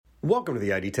Welcome to the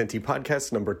ID10T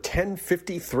podcast number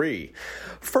 1053.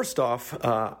 First off,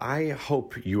 I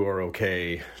hope you are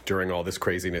okay during all this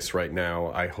craziness right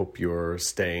now. I hope you're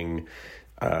staying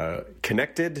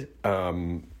connected.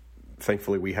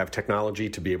 Thankfully, we have technology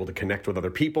to be able to connect with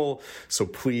other people, so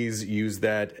please use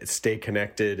that, stay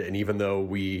connected, and even though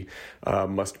we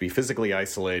must be physically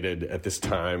isolated at this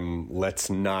time, let's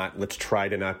try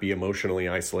to not be emotionally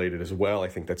isolated as well. I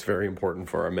think that's very important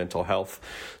for our mental health.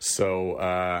 So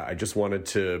I just wanted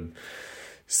to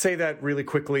say that really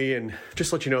quickly and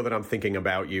just let you know that I'm thinking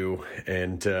about you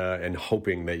and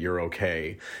hoping that you're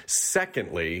okay.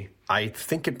 Secondly, I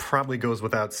think it probably goes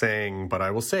without saying, but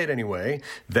I will say it anyway,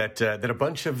 that a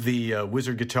bunch of the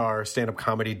Wizard Guitar stand-up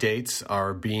comedy dates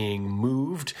are being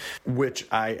moved, which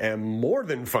I am more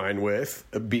than fine with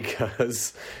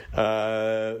because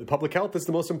public health is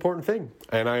the most important thing.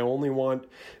 And I only want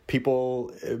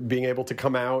people being able to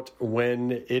come out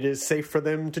when it is safe for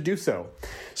them to do so.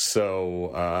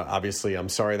 So obviously, I'm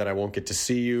sorry that I won't get to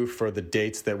see you for the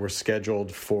dates that were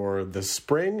scheduled for the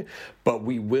spring, but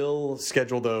we will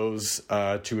schedule those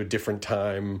to a different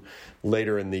time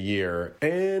later in the year,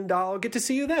 and I'll get to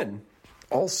see you then.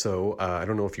 Also, I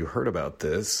don't know if you heard about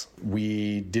this.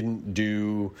 We didn't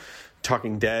do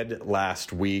Talking Dead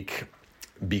last week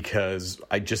because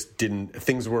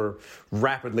things were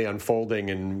rapidly unfolding,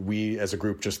 and we as a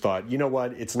group just thought, you know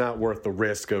what, it's not worth the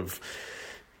risk of,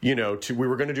 we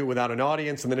were going to do it without an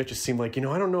audience, and then it just seemed like, I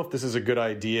don't know if this is a good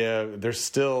idea. There's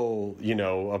still,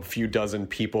 a few dozen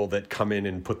people that come in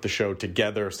and put the show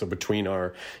together. So between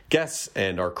our guests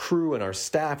and our crew and our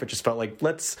staff, it just felt like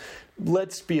let's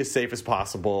be as safe as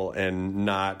possible and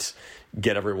not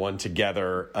get everyone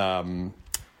together.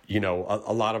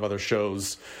 A lot of other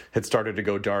shows had started to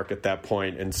go dark at that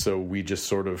point, and so we just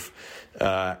sort of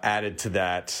added to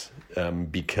that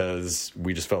because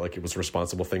we just felt like it was a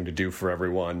responsible thing to do for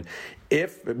everyone.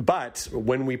 But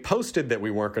when we posted that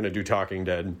we weren't going to do Talking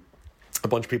Dead, a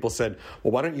bunch of people said,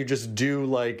 well, why don't you just do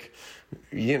like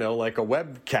a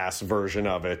webcast version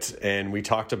of it? And we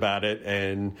talked about it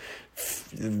and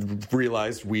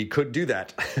realized we could do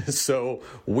that. So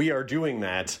we are doing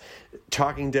that.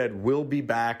 Talking Dead will be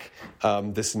back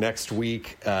this next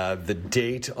week. The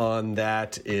date on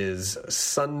that is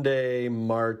Sunday,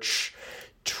 March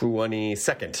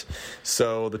 22nd.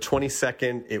 So the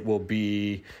 22nd, it will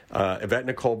be Yvette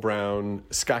Nicole Brown,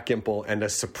 Scott Gimple, and a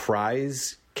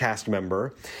surprise cast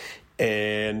member.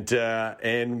 And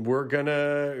we're gonna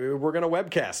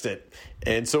webcast it.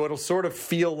 And so it'll sort of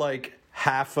feel like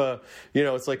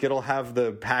it's like it'll have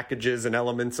the packages and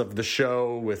elements of the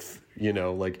show with,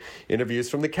 like interviews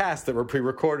from the cast that were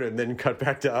pre-recorded and then cut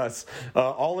back to us,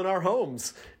 all in our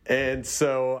homes. And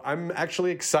so I'm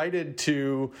actually excited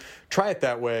to try it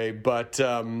that way, but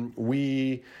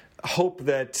we hope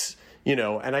that,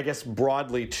 and I guess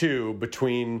broadly too,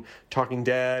 between Talking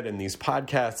Dead and these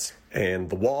podcasts and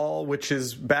The Wall, which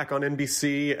is back on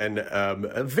NBC,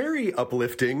 and very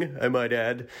uplifting, I might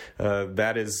add.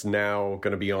 That is now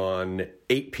going to be on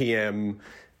 8 p.m.,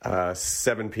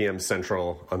 7 p.m.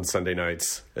 Central on Sunday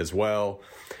nights as well.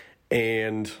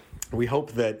 And we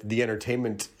hope that the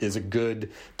entertainment is a good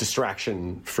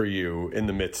distraction for you in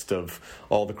the midst of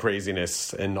all the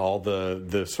craziness and all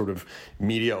the sort of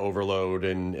media overload.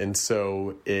 And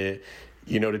so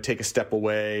to take a step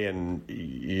away and,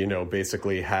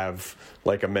 basically have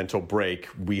like a mental break,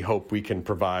 we hope we can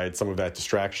provide some of that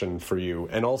distraction for you.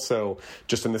 And also,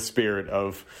 just in the spirit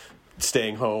of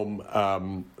staying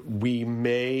home, we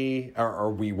may, or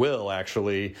we will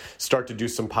actually start to do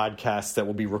some podcasts that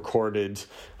will be recorded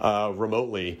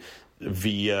remotely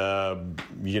via,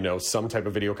 some type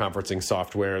of video conferencing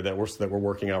software that we're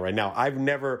working on right now. I've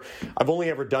only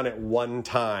ever done it one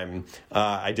time.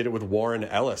 I did it with Warren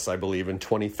Ellis, I believe, in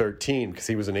 2013 because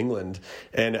he was in England,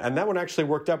 and that one actually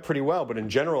worked out pretty well. But in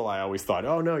general, I always thought,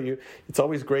 oh no, it's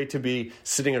always great to be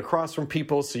sitting across from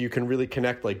people so you can really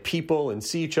connect like people and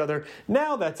see each other.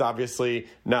 Now that's obviously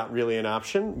not really an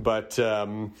option, but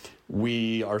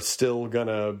we are still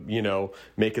gonna,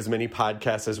 make as many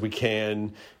podcasts as we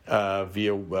can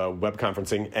via web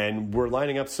conferencing, and we're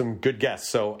lining up some good guests.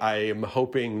 So I am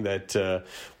hoping that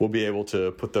we'll be able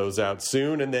to put those out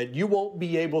soon, and that you won't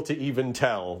be able to even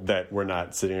tell that we're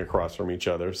not sitting across from each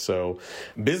other. So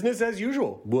business as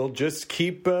usual. We'll just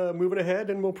keep moving ahead,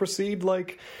 and we'll proceed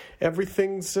like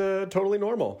everything's totally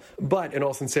normal. But in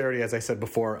all sincerity, as I said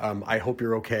before, I hope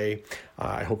you're okay.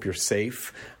 I hope you're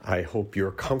safe. I hope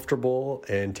you're comfortable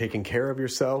and taking care of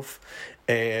yourself.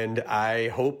 And I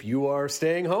hope you are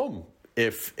staying home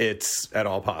if it's at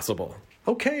all possible.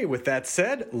 Okay, with that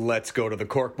said, let's go to the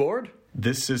corkboard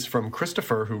This is from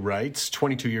Christopher, who writes,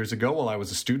 22 years ago, while I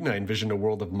was a student, I envisioned a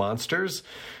world of monsters.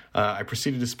 I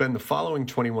proceeded to spend the following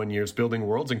 21 years building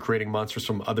worlds and creating monsters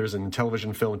from others in the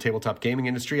television, film, and tabletop gaming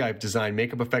industry. I've designed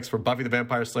makeup effects for Buffy the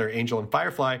Vampire Slayer, Angel, and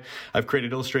Firefly. I've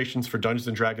created illustrations for Dungeons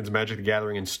 & Dragons, Magic the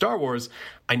Gathering, and Star Wars.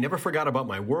 I never forgot about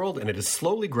my world, and it has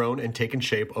slowly grown and taken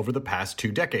shape over the past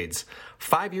 2 decades.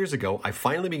 5 years ago, I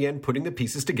finally began putting the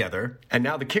pieces together, and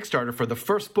now the Kickstarter for the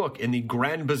first book in the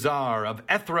Grand Bazaar of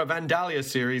Ethra Vandalia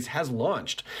series has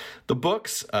launched. The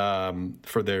books,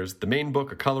 there's the main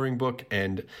book, a coloring book,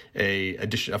 and a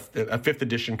 5th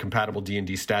edition compatible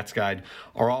D&D stats guide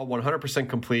are all 100%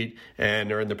 complete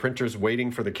and are in the printers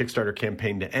waiting for the Kickstarter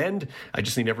campaign to end. I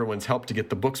just need everyone's help to get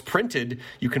the books printed.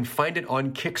 You can find it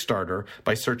on Kickstarter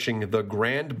by searching the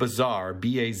Grand Bazaar,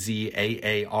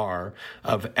 Bazaar,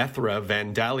 of Ethra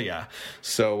Vandalia.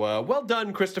 So well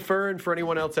done, Christopher, and for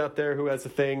anyone else out there who has a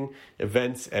thing,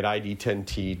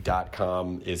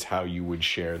 events@id10t.com is how you would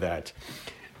share that.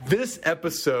 This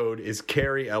episode is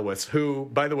Cary Elwes,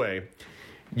 who, by the way,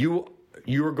 you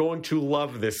are going to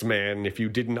love this man if you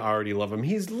didn't already love him.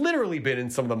 He's literally been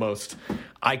in some of the most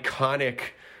iconic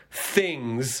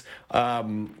things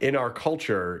in our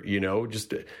culture,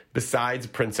 just besides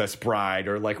Princess Bride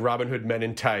or like Robin Hood Men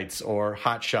in Tights or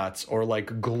Hot Shots or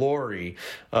like Glory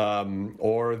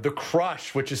or The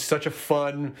Crush, which is such a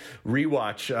fun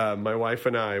rewatch. My wife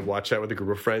and I watched that with a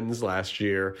group of friends last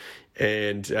year.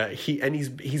 And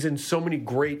he's in so many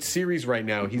great series right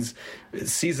now. He's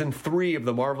season 3 of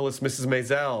The Marvelous Mrs.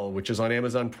 Maisel, which is on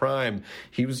Amazon Prime.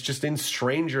 He was just in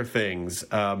Stranger Things.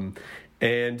 And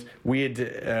we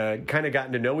had kind of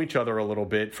gotten to know each other a little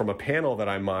bit from a panel that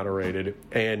I moderated.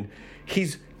 And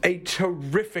he's a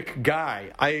terrific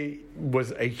guy. I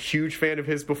was a huge fan of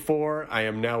his before. I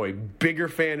am now a bigger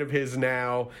fan of his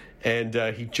now. And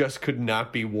he just could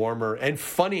not be warmer and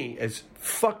funny as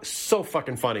fuck. So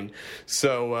fucking funny.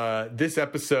 So this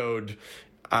episode,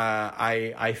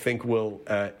 I think will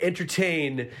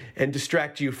entertain and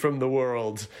distract you from the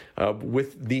world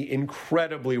with the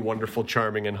incredibly wonderful,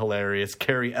 charming, and hilarious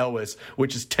Cary Elwes,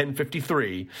 which is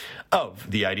 1053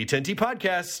 of the ID10T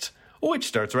podcast, which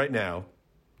starts right now.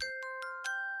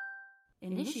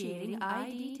 Initiating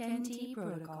ID10T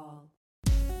protocol.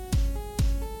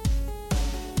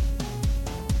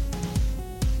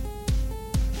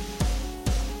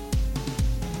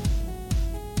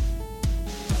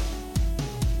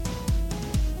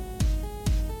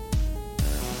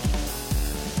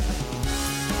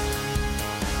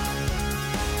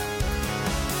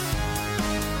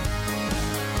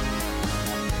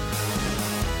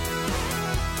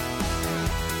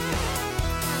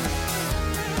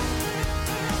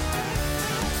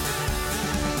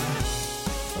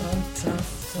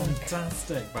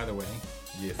 Fantastic, by the way.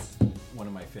 Yes. One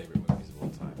of my favorite movies of all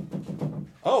time.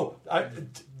 Oh, time.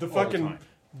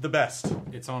 The best.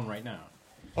 It's on right now.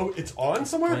 Oh, it's on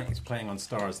somewhere? It's playing on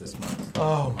Stars this month.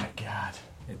 Oh, my God.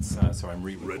 It's so I'm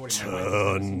re-recording.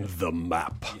 Return the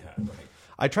map. Yeah, right.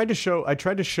 I tried to show it.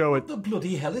 What the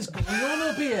bloody hell is going on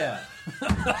up here?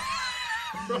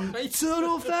 Right. Turn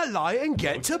off that light and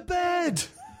get to bed.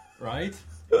 Right?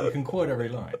 You can quote every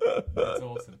line. That's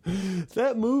awesome.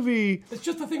 That movie. It's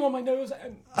just a thing on my nose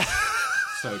and...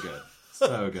 So good.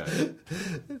 So good.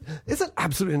 Is it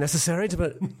absolutely necessary to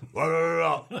put...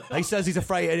 He says he's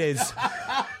afraid it is.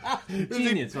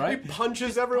 Genius, right? He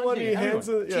punches everyone. He hands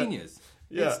it. Yeah. Genius.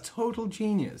 Yeah. It's total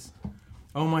genius.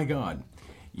 Oh, my God.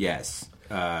 Yes.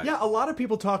 Yeah, a lot of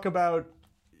people talk about,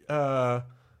 obviously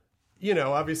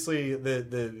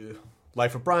the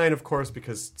Life of Brian, of course,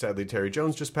 because sadly Terry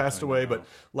Jones just passed away, but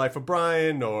Life of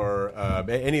Brian or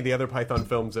any of the other Python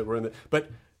films that were in the...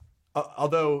 But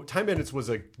although Time Bandits was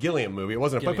a Gilliam movie, it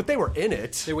wasn't but they were in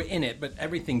it. They were in it, but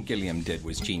everything Gilliam did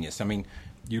was genius. I mean,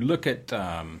 you look at,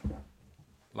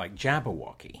 like,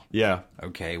 Jabberwocky. Yeah.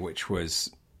 Okay, which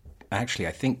was actually,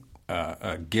 I think,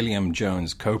 a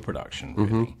Gilliam-Jones co-production, really.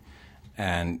 Mm-hmm.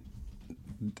 And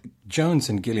Jones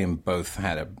and Gilliam both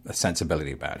had a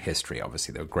sensibility about history.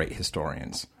 Obviously, they were great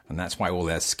historians, and that's why all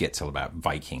their skits are about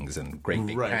Vikings and great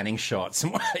big panning shots,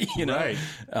 and Right.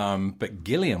 But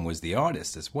Gilliam was the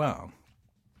artist as well,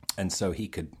 and so he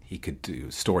could do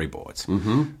storyboards,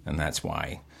 and that's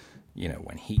why,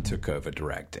 when he took over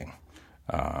directing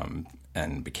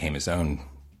and became his own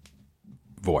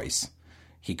voice,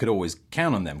 he could always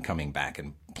count on them coming back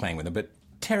and playing with him. But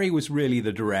Terry was really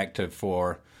the director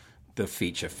for the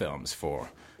feature films, for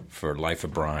Life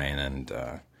of Brian, and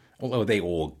although they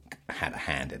all had a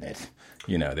hand in it,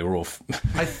 they were all.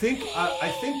 I think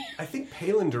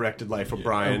Palin directed Life of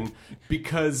Brian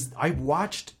because I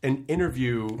watched an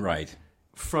interview. Right.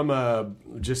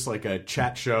 just like a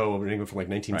chat show from like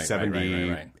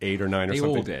 1978 or 9 or they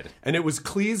something. All did. And it was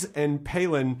Cleese and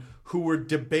Palin who were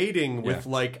debating with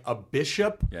like a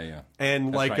bishop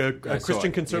and like a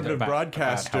Christian conservative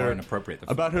broadcaster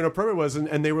about how inappropriate it was.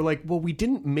 And they were like, well, we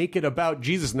didn't make it about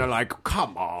Jesus. And they're like,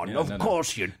 come on, of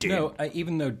course you did. No,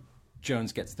 even though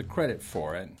Jones gets the credit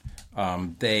for it,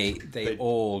 they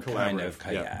all kind of,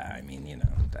 I mean,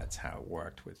 that's how it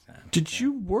worked with them. Did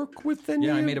you work with them?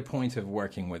 Yeah, I made a point of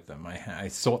working with them. I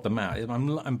sought them out.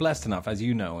 I'm blessed enough, as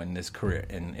you know, in this career,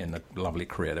 in the lovely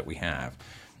career that we have.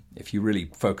 If you really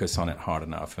focus on it hard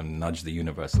enough and nudge the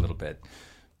universe a little bit,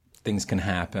 things can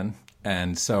happen.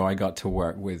 And so I got to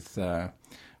work with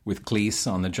Cleese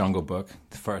on the Jungle Book,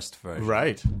 the first version,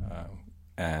 right?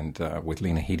 And with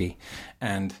Lena Headey,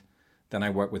 and then I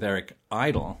worked with Eric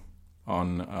Idle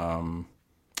on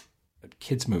a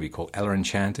kids movie called Ella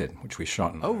Enchanted, which we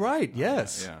shot in. Oh, right,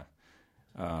 yes.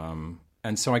 And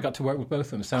so I got to work with both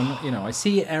of them. So, I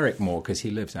see Eric more because he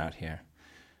lives out here.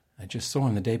 I just saw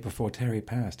him the day before Terry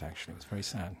passed, actually. It was very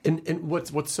sad. And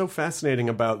what's so fascinating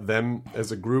about them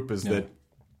as a group is that,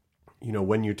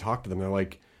 when you talk to them, they're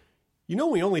like,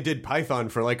 we only did Python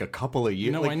for like a couple of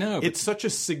years. I know. It's such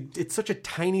a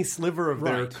tiny sliver of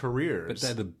their careers. But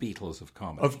they're the Beatles of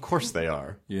comedy. Of course they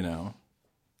are. Yeah.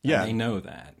 And they know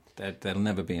that. There'll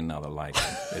never be another like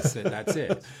it. That's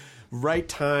it. Right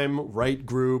time, right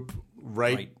group,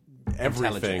 right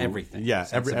everything. Everything. Yeah.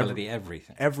 Sensibility,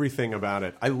 everything. Everything about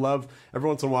it. I love, every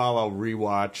once in a while I'll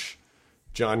rewatch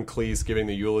John Cleese giving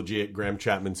the eulogy at Graham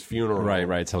Chapman's funeral. Right.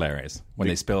 It's hilarious when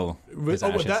they spill his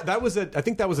ashes. That was I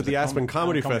think that was at the Aspen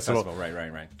Comedy Festival.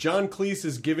 Right. John Cleese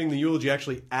is giving the eulogy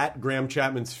actually at Graham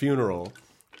Chapman's funeral.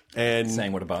 And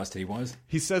saying what a bastard he was.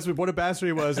 He says what a bastard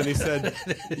he was, and he said,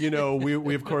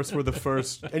 we of course were the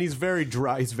first, and he's very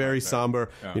dry, he's very somber.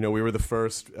 Yeah. We were the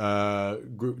first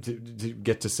group to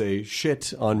get to say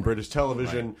shit on British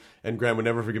television, and Graham would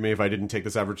never forgive me if I didn't take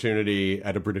this opportunity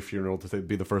at a British funeral to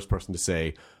be the first person to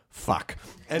say fuck.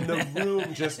 And the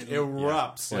room just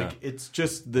erupts. Like it's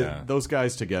just those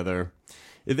guys together.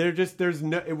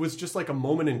 It was just like a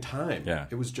moment in time. Yeah.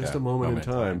 It was just a moment in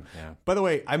time. Yeah. By the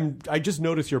way, I just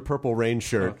noticed your Purple Rain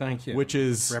shirt. Oh, thank you. Which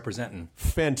is representing.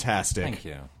 Fantastic. Thank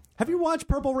you. Have you watched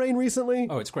Purple Rain recently?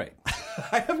 Oh, it's great.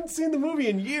 I haven't seen the movie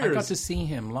in years. I got to see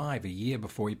him live a year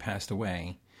before he passed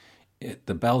away at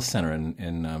the Bell Center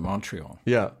in Montreal.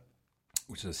 Yeah.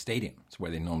 Which is a stadium. It's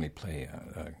where they normally play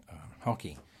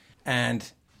hockey.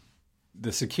 And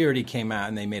the security came out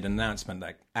and they made an announcement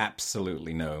like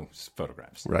absolutely no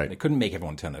photographs. Right. They couldn't make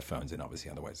everyone turn their phones in, obviously,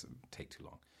 otherwise it would take too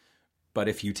long. But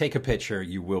if you take a picture,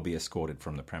 you will be escorted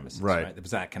from the premises. Right. It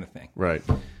was that kind of thing. Right.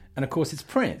 And of course, it's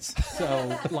Prince.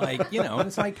 So,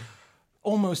 it's like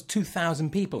almost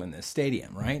 2,000 people in this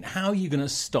stadium, right? How are you going to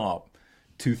stop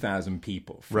 2,000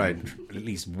 people from at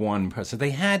least one person?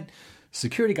 They had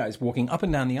security guys walking up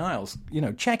and down the aisles,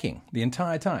 checking the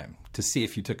entire time to see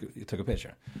if you took a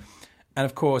picture. And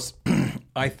of course,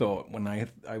 I thought when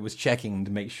I was checking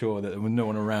to make sure that there was no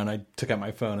one around, I took out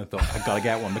my phone and thought, I've got to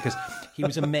get one because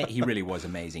he really was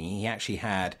amazing. He actually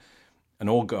had an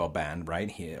all-girl band,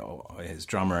 right? His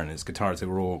drummer and his guitarist, they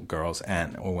were all girls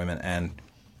and all women. And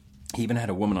he even had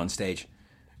a woman on stage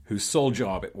whose sole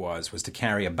job it was to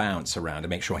carry a bounce around to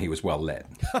make sure he was well lit.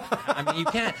 I mean, you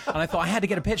can't. And I thought, I had to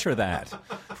get a picture of that,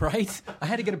 right? I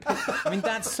had to get a picture. I mean,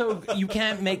 that's so, you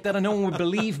can't make that, and no one would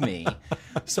believe me.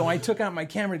 So I took out my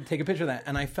camera to take a picture of that,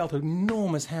 and I felt an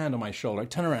enormous hand on my shoulder. I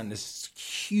turned around, and this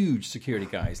huge security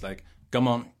guy is like, come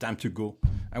on, time to go.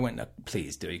 I went, no,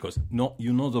 please do. He goes, no,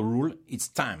 you know the rule. It's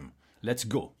time. Let's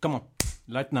go. Come on.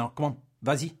 Right now. Come on.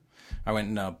 Vas-y. I went,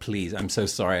 no, please. I'm so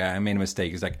sorry. I made a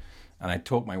mistake. He's like, and I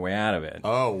talked my way out of it.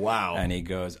 Oh, wow. And he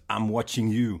goes, I'm watching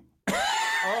you.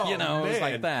 Oh, it was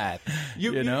like that.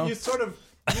 You sort of,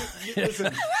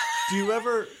 listen, do you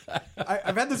ever,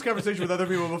 I've had this conversation with other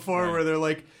people before where they're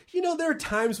like, there are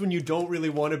times when you don't really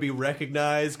want to be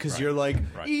recognized because you're like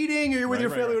eating or you're with your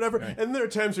family or whatever. And there are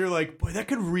times where you're like, boy, that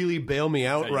could really bail me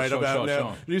out about now.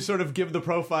 Sure. You sort of give the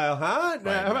profile, huh?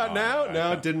 How about now?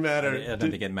 No, it didn't matter. I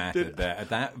didn't get mad at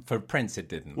that. For Prince, it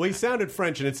didn't. Well, he sounded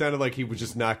French and it sounded like he was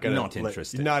just not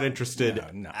interested. Not interested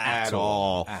at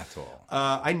all. At all.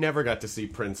 I never got to see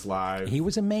Prince live. He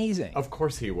was amazing. Of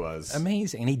course he was.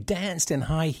 Amazing. And he danced in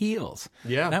high heels.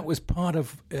 Yeah. That was part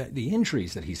of the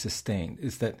injuries that he sustained,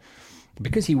 is that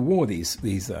because he wore these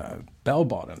bell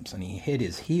bottoms and he hid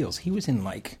his heels, he was in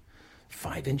like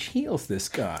 5-inch heels, this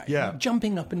guy. Yeah.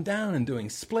 Jumping up and down and doing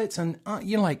splits. And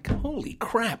you're like, holy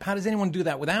crap, how does anyone do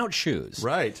that without shoes?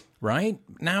 Right. right?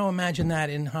 Now imagine that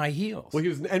in high heels. Well, he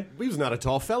was not a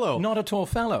tall fellow. Not a tall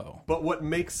fellow. But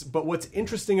what's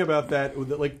interesting about that,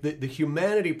 like the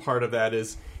humanity part of that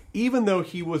is, even though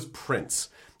he was Prince,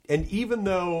 and even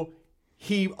though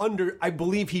I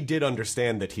believe he did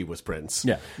understand that he was Prince.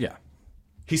 Yeah, yeah.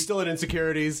 He still had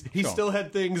insecurities. He still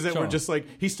had things that were just like,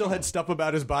 he still had stuff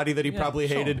about his body that he probably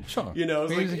hated. Sure. You know,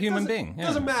 He's a human being. It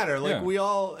doesn't matter. Like we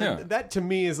all, and that to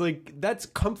me is like, that's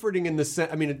comforting in the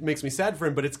sense, I mean, it makes me sad for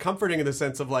him, but it's comforting in the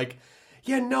sense of like,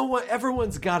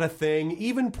 everyone's got a thing.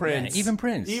 Even Prince. Yeah,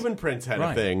 even Prince had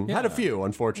a thing. Had a few,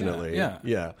 unfortunately.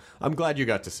 Yeah. I'm glad you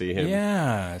got to see him.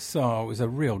 Yeah, so it was a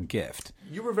real gift.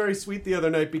 You were very sweet the other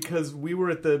night because we were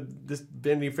at this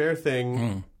Vanity Fair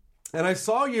thing. And I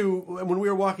saw you when we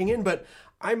were walking in, but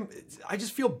I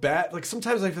just feel bad. Like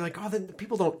sometimes I feel like, then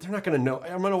people they're not going to know.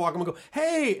 I'm going to walk up and go,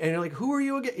 hey, and you're like, who are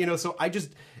you again? You know, so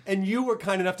and you were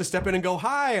kind enough to step in and go,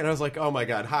 hi. And I was like, oh my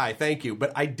God, hi, thank you.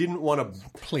 But I didn't want to.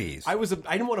 Please. I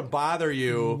didn't want to bother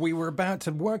you. We were about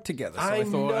to work together. So I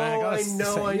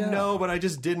know, but I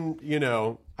just didn't, you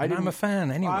know. I'm a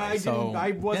fan anyway.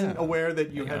 I wasn't aware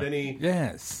that you had any.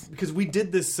 Yes. Because we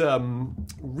did this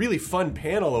really fun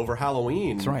panel over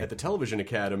Halloween at the Television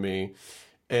Academy,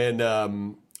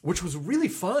 and which was really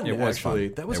fun. It was actually.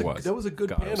 Fun. That was a good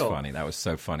panel. It was funny. That was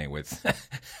so funny with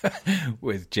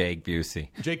Jake Busey.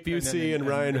 Jake Busey and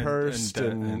Ryan Hurst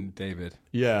and David.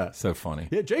 Yeah. So funny.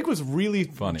 Yeah, Jake was really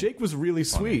funny. Jake was really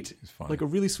sweet. He's funny. Like a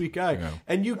really sweet guy. Yeah.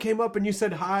 And you came up and you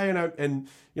said hi, and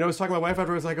I was talking to my wife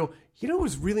afterwards. I go, it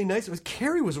was really nice. It was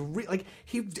Cary was like,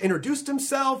 he introduced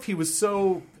himself. He was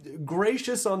so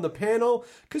gracious on the panel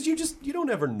because you don't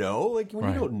ever know, like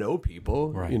when you don't know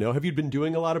people. Right. You know, have you been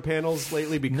doing a lot of panels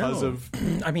lately because of?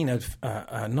 I mean,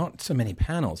 not so many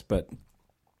panels, but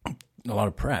a lot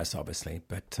of press, obviously.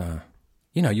 But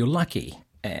you're lucky.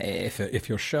 If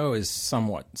your show is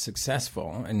somewhat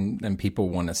successful and people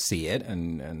want to see it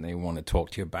and they want to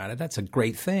talk to you about it, that's a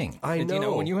great thing. I know. You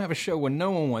know, when you have a show where no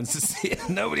one wants to see it,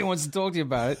 nobody wants to talk to you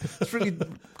about it, it's really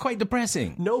quite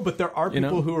depressing. No, but there are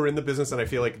people who are in the business, and I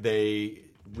feel like they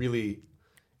really...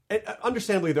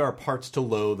 Understandably, there are parts to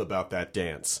loathe about that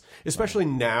dance, especially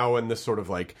now in this sort of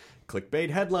like clickbait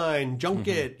headline,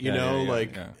 junket,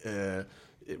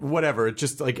 whatever. It's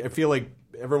just like, I feel like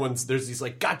there's these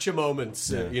like gotcha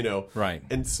moments, Right.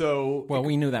 And so... Well,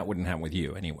 we knew that wouldn't happen with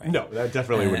you anyway. No, that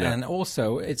definitely wouldn't happen. And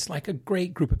also, it's like a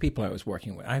great group of people I was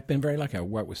working with. I've been very lucky. I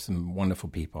worked with some wonderful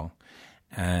people.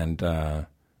 And I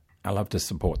love to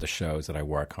support the shows that I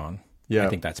work on. Yeah. I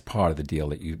think that's part of the deal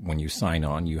that when you sign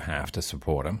on, you have to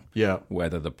support them. Yeah.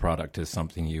 Whether the product is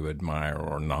something you admire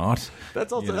or not.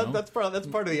 That's also that's part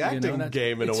of the acting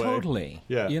game in a way. Totally.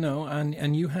 Yeah.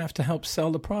 And you have to help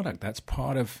sell the product. That's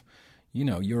part of,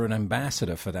 you're an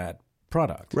ambassador for that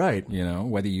product. Right.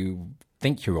 Whether you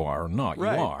think you are or not, you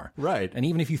are. Right. And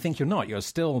even if you think you're not, you're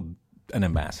still an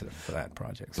ambassador for that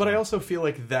project. But I also feel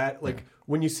like that,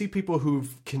 when you see people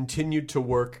who've continued to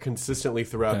work consistently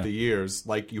throughout the years,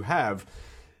 like you have,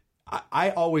 I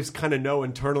always kind of know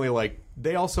internally, like,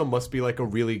 they also must be like a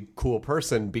really cool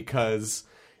person because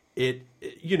you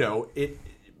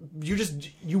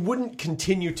wouldn't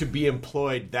continue to be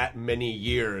employed that many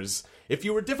years. If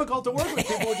you were difficult to work with,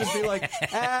 people would just be like,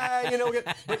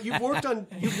 But you've worked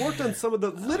on some of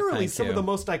the the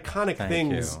most iconic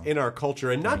things in our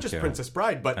culture, and not just Princess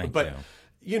Bride, but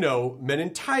Men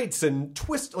in Tights and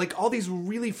Twist, like all these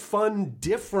really fun,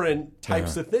 different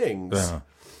types of things.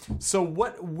 So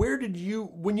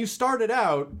when you started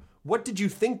out, what did you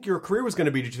think your career was going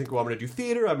to be? Did you think, I'm going to do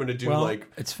theater? I'm going to do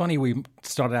It's funny, we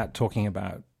started out talking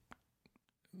about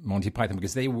Monty Python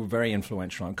because they were very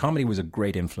influential. Comedy was a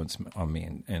great influence on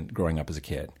me and growing up as a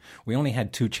kid. We only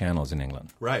had 2 channels in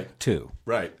England. Right. 2.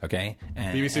 Right. Okay?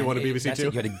 BBC 1 and BBC 2. You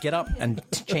had to get up and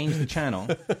change the channel.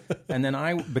 And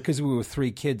then because we were 3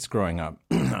 kids growing up,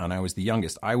 and I was the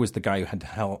youngest, I was the guy who had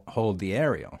to hold the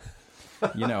aerial.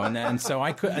 And so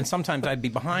I could, and sometimes I'd be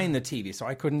behind the TV, so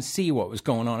I couldn't see what was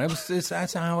going on.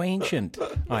 That's how ancient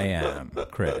I am,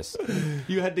 Chris.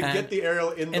 You had to get the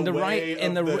aerial in the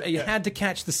way you had to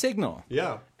catch the signal.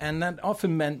 Yeah, and that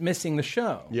often meant missing the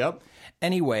show. Yep.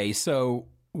 Anyway, so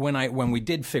when we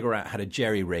did figure out how to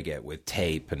jerry rig it with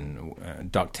tape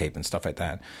and duct tape and stuff like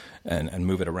that, and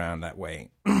move it around that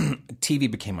way, TV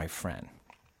became my friend.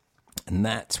 And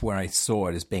that's where I saw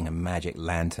it as being a magic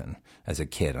lantern as a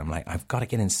kid. I'm like, I've got to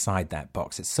get inside that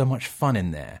box. It's so much fun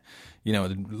in there.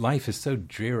 Life is so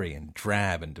dreary and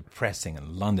drab and depressing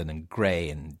and London and grey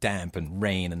and damp and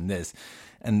rain and this.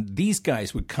 And these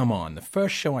guys would come on. The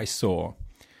first show I saw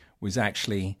was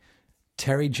actually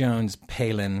Terry Jones,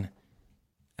 Palin,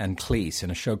 and Cleese in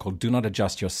a show called Do Not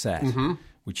Adjust Your Set,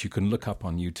 which you can look up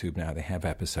on YouTube now. They have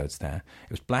episodes there.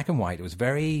 It was black and white. It was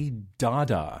very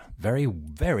Dada, very,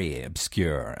 very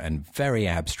obscure and very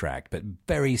abstract, but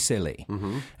very silly.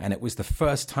 And it was the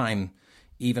first time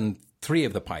even 3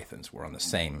 of the Pythons were on the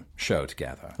same show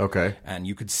together. Okay. And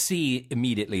you could see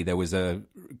immediately there was a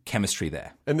chemistry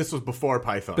there. And this was before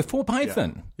Python. Before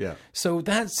Python. Yeah. So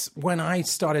that's when I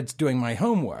started doing my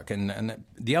homework. And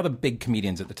the other big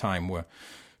comedians at the time were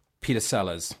Peter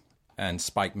Sellers and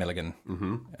Spike Milligan.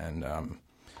 And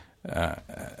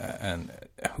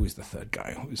who's the third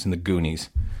guy? Who's in the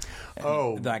Goonies?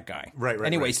 That guy. Right.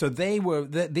 Anyway, so these were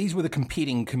the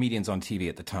competing comedians on TV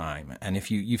at the time. And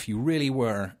if you really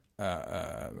were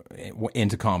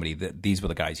into comedy, these were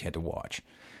the guys you had to watch.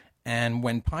 And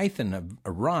when Python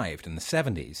arrived in the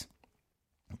 70s,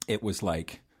 it was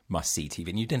like must-see TV.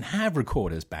 And you didn't have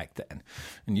recorders back then.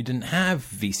 And you didn't have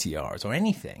VCRs or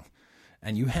anything.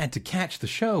 And you had to catch the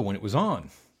show when it was on.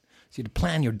 So you had to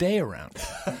plan your day around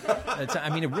it.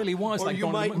 I mean, it really was or like... you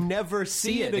might never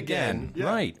see it again. Yeah.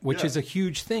 Right, which is a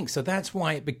huge thing. So that's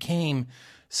why it became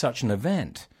such an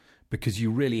event. Because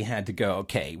you really had to go,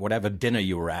 okay, whatever dinner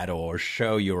you were at or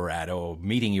show you were at or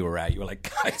meeting you were at, you were like,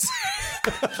 guys,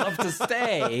 I'd love to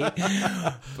stay,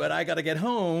 but I got to get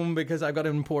home because I've got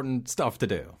important stuff to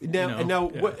do.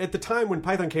 At the time when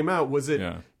Python came out, was it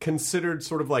considered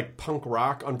sort of like punk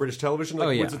rock on British television?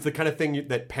 Like, was it the kind of thing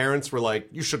that parents were like,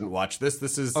 you shouldn't watch this,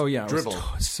 this is drivel?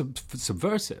 It was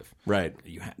subversive. Right.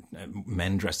 You had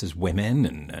men dressed as women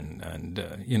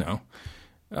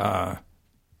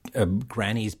and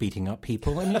grannies beating up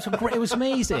people. I mean, it was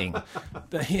amazing.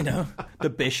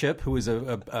 The bishop, who was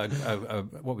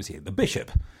what was he? The bishop.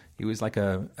 He was like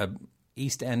a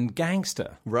East End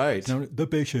gangster. Right. The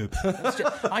bishop.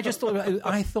 I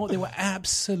thought they were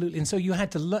absolutely... And so you had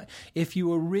to learn... If you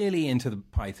were really into the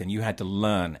Python, you had to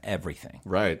learn everything.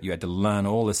 Right. You had to learn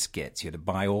all the skits. You had to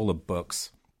buy all the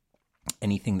books.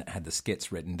 Anything that had the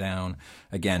skits written down,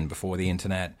 again, before the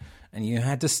internet. And you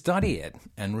had to study it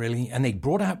and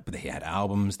they had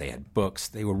albums, they had books,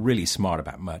 they were really smart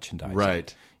about merchandising.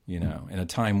 Right. In a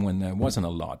time when there wasn't a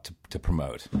lot to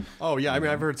promote. Oh, yeah. I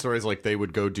mean, I've heard stories like they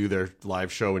would go do their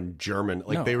live show in German.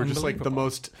 Like they were just like the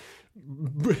most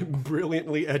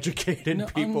brilliantly educated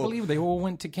people. Unbelievable. They all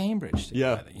went to Cambridge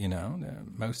together, yeah.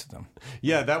 Most of them.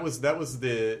 Yeah, that was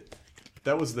the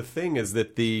thing is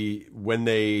that when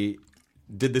they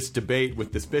did this debate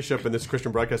with this bishop and this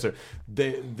Christian broadcaster,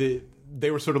 they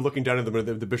were sort of looking down at them, and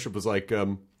the bishop was like,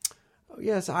 "Oh,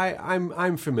 yes,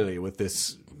 I'm familiar with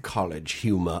this college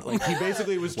humor." Like he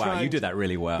basically was wow, trying. You did that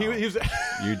really well. He was,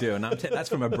 you do, and that's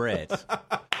from a Brit,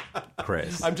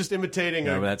 Chris. I'm just imitating.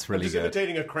 That's really good.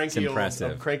 Imitating a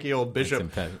cranky old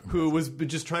bishop who was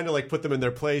just trying to like put them in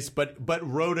their place, but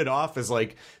wrote it off as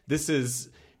like this is,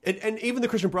 and even the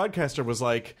Christian broadcaster was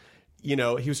like. He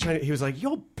was like,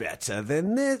 "You're better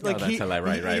than this." Like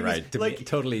right. Like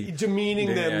totally demeaning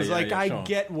them. Was like, "I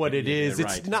get what it is.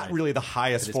 Right, it's not really the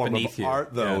highest form of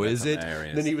art, though, is it?"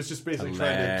 Hilarious. Then he was just basically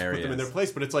trying to put them in their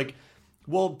place. But it's like,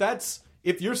 well, that's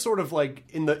if you're sort of like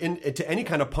into any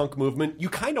kind of punk movement, you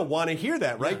kind of want to hear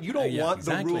that, right? You don't want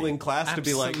the ruling class to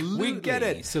be like, "We get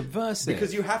it," subversive,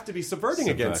 because you have to be subverting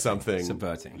against something.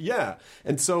 Subverting, yeah.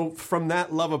 And so from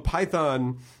that love of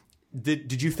Python.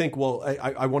 Did you think, well,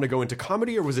 I want to go into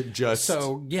comedy, or was it just...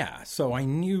 So I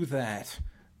knew that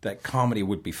comedy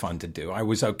would be fun to do. I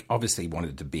was obviously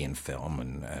wanted to be in film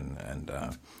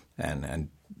and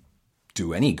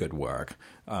do any good work,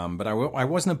 but I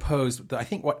wasn't opposed. I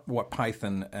think what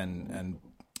Python and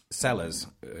Sellers,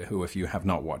 who if you have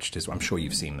not watched I'm sure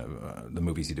you've seen the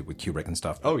movies he did with Kubrick and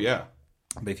stuff. Oh, yeah.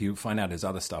 But if you find out his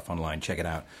other stuff online, check it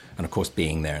out. And of course,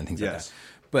 Being There and things like that.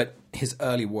 But his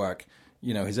early work...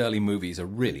 his early movies are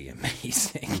really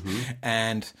amazing.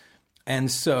 Mm-hmm. And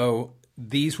so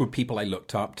these were people I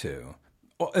looked up to,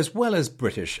 as well as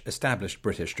established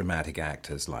British dramatic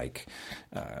actors like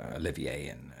Olivier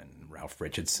and Ralph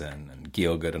Richardson and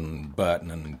Gielgud and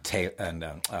Burton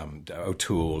and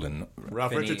O'Toole and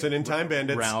Ralph Richardson in Time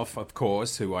Bandits. Ralph, of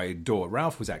course, who I adore.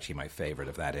 Ralph was actually my favorite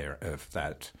of that era, of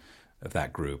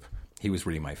that group. He was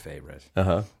really my favorite.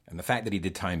 Uh-huh. And the fact that he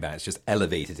did Time Bandits just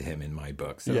elevated him in my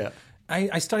book. So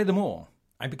I studied them all.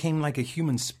 I became like a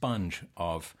human sponge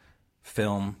of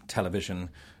film, television,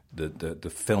 the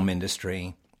film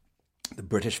industry, the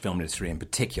British film industry in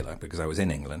particular, because I was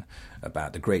in England,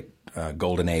 about the great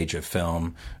golden age of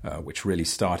film, which really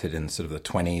started in sort of the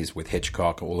 20s with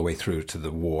Hitchcock all the way through to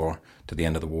the war, to the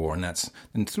end of the war.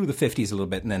 And through the 50s a little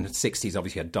bit, and then the 60s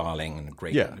obviously had Darling and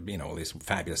great, all these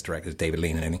fabulous directors, David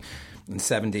Lean and everything, and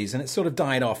 70s. And it sort of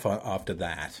died off after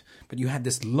that. But you had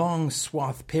this long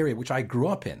swath period, which I grew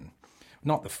up in,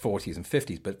 not the 40s and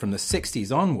 50s, but from the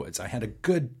 60s onwards, I had a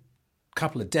good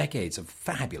couple of decades of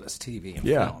fabulous TV and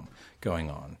film going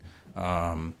on.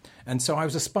 And so I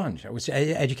was a sponge. I was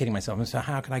educating myself. And so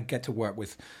how can I get to work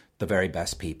with the very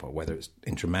best people, whether it's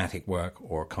in dramatic work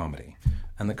or comedy?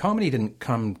 And the comedy didn't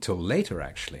come till later,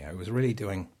 actually. I was really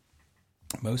doing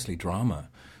mostly drama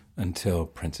until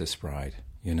Princess Bride,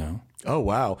 you know? Oh,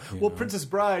 wow. Well, Princess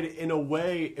Bride, in a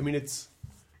way, I mean, it's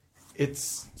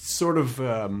sort of...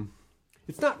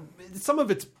 it's not... Some of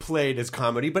it's played as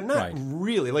comedy, but not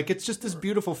really. Like, it's just this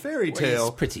beautiful fairy tale. Well,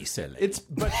 it's pretty silly.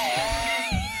 But...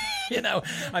 You know,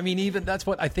 I mean, even that's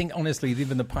what I think, honestly,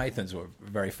 even the Pythons were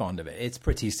very fond of it. It's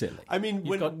pretty silly. I mean,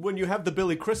 when you have the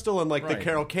Billy Crystal and, like, the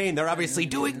Carol Kane, they're obviously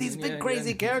doing these big,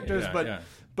 crazy characters, but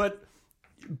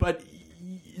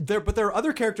there are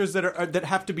other characters that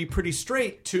have to be pretty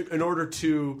straight in order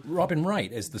to... Robin Wright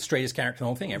is the straightest character in the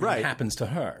whole thing. Everything happens to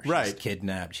her. She's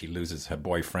kidnapped, she loses her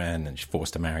boyfriend, and she's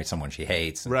forced to marry someone she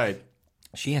hates. Right.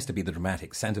 She has to be the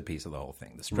dramatic centerpiece of the whole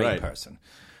thing, the straight person.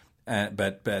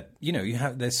 But you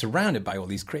know, they're surrounded by all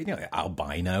these crazy, you know,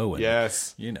 albino and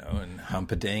you know, and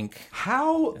Humperdinck,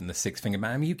 and the Six Finger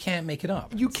Man. I mean, you can't make it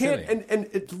up. You can't, and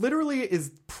it literally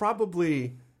is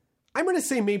probably, I'm going to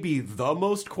say, maybe the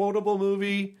most quotable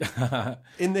movie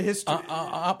in the history.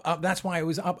 That's why it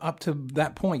was up to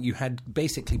that point. You had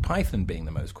basically Python being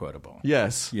the most quotable.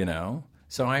 Yes, you know.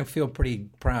 So I feel pretty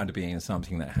proud to be in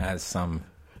something that has some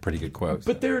pretty good quotes.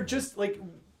 But they're just like.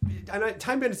 And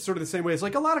Time Bandit's sort of the same way. It's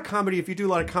like a lot of comedy. If you do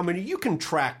a lot of comedy, you can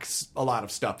track a lot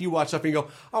of stuff. You watch stuff and you go,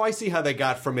 oh, I see how they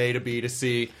got from A to B to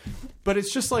C. But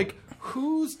it's just like,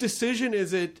 whose decision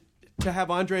is it to have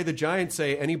Andre the Giant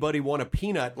say, anybody want a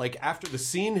peanut, like after the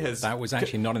scene has... That was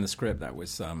actually not in the script. That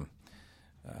was...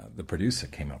 the producer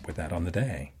came up with that on the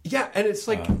day. Yeah, and it's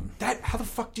like, that. How the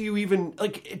fuck do you even...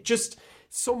 Like, it just...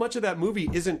 So much of that movie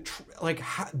isn't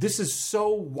this is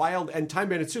so wild, and Time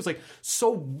Bandits too. It's like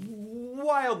so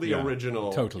wildly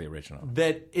original, totally original,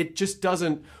 that it just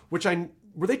doesn't.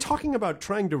 Were they talking about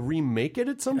trying to remake it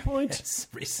at some point? Yes,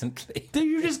 recently.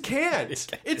 You just can't.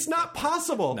 It's not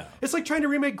possible. No. It's like trying to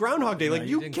remake Groundhog Day. Like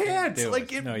you can't.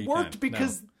 Like it worked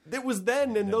because it was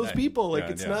then and those people. Like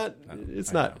it's not.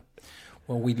 It's not.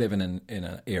 Well, we live in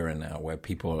an era now where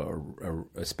people are,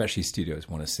 especially studios,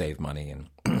 want to save money and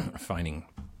finding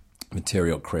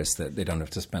material, Chris, that they don't have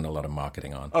to spend a lot of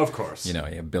marketing on. Of course. You know,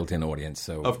 you have built-in audience.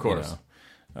 So, of course.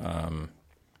 You know,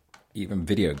 even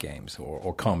video games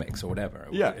or comics or whatever.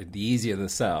 Yeah. The easier the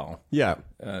sell. Yeah.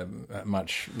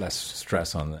 Much less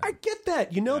stress on that. I get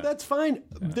that. You know, that's fine.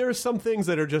 Yeah. There are some things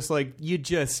that are just like, you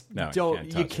just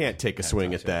you can't take a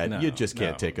swing at that. You just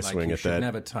can't take a swing at that. You should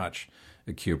never touch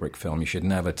a Kubrick film. You should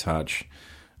never touch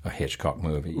a Hitchcock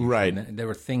movie. Right. There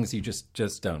are things you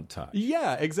just don't touch.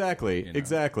 Yeah, exactly. You know?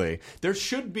 Exactly. There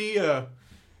should be a...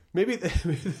 Maybe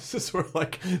this is sort of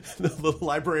like the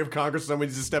Library of Congress. Someone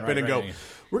needs to step in and go,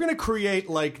 we're going to create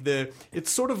like it's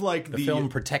sort of like the Film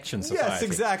Protection Society. Yes,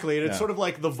 exactly. And it's sort of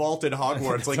like the vault at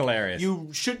Hogwarts. It's like hilarious.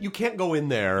 You can't go in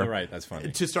there. You're right, that's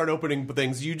funny. To start opening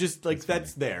things. You just like,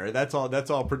 that's there. That's all.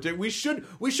 We should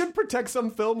protect some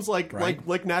films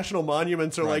like national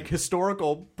monuments or like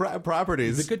historical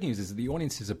properties. The good news is the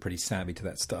audiences are pretty savvy to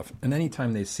that stuff. And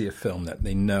anytime they see a film that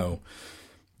they know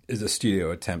is a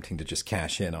studio attempting to just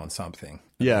cash in on something.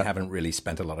 They haven't really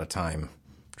spent a lot of time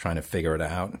trying to figure it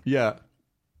out. Yeah.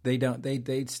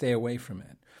 They'd stay away from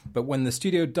it. But when the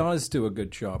studio does do a good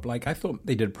job, like I thought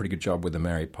they did a pretty good job with the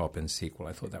Mary Poppins sequel.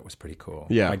 I thought that was pretty cool.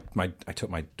 Yeah. I took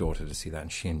my daughter to see that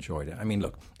and she enjoyed it. I mean,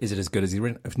 look, is it as good as the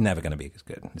original? It's never going to be as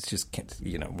good. It's just,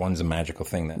 you know, one's a magical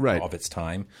thing of its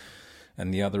time.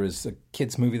 And the other is a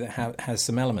kid's movie that has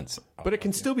some elements. But it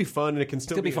can still be fun, and it can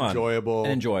still be fun,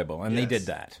 enjoyable. And they did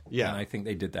that. Yeah. And I think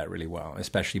they did that really well,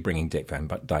 especially bringing Dick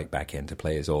Van Dyke back in to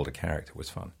play his older character was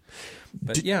fun.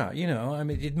 But you know, I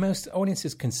mean, most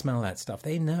audiences can smell that stuff.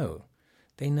 They know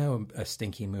a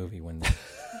stinky movie when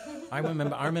I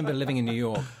remember living in New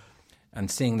York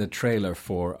and seeing the trailer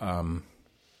for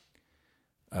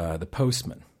The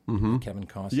Postman, Kevin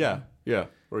Costner. Yeah.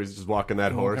 Or he's just walking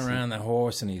that horse. Walking around that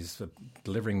horse and he's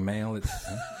delivering mail.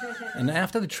 And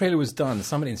after the trailer was done,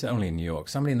 somebody, it's only in New York,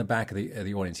 somebody in the back of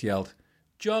the audience yelled,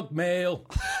 "Junk mail."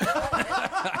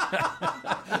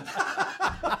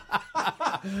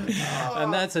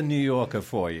 And that's a New Yorker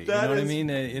for you. You know what I mean?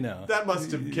 You know. That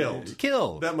must have killed.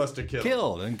 That must have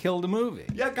killed. Killed the movie.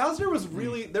 Yeah, Costner was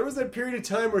really... There was that period of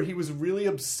time where he was really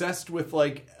obsessed with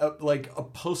like a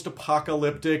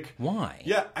post-apocalyptic... Why?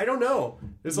 Yeah, I don't know.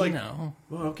 It's like... Well,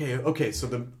 okay, so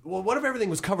what if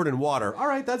everything was covered in water? All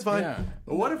right, that's fine. Yeah.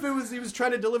 What if he was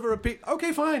trying to deliver a piece?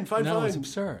 Okay, fine. No, it's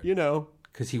absurd. You know.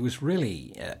 Because he was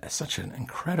really such an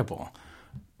incredible...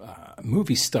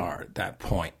 movie star at that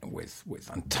point with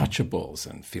Untouchables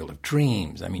and Field of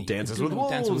Dreams. I mean, Dances with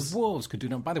Wolves could do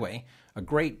no. By the way, a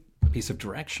great piece of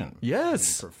direction.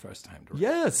 Yes, for a first-time director.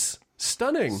 Yes,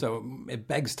 stunning. So it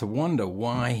begs to wonder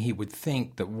why he would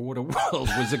think that Waterworld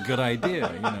was a good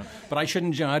idea. But I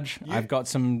shouldn't judge. Yeah. I've got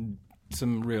some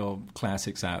real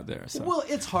classics out there. So. Well,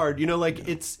 it's hard.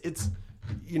 It's.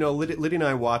 Liddy and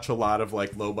I watch a lot of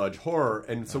low-budget horror,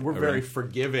 and so we're very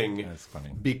forgiving. That's funny.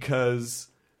 Because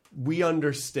we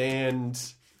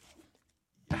understand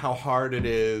how hard it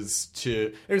is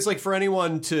to. It's for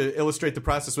anyone to illustrate the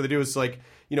process. What they do is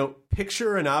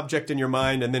picture an object in your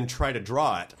mind and then try to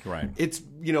draw it. Right. It's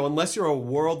unless you're a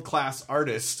world-class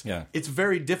artist, it's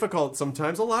very difficult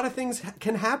sometimes. A lot of things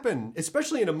can happen,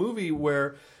 especially in a movie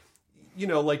where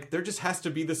there just has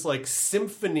to be this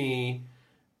symphony.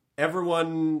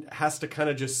 Everyone has to kind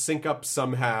of just sync up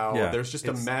somehow. Yeah, there's just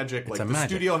a magic. The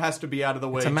studio has to be out of the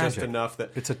way just enough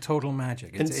that it's a total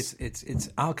magic. It's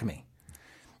alchemy,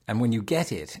 and when you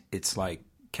get it, it's like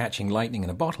catching lightning in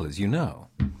a bottle, as you know.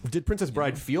 Did Princess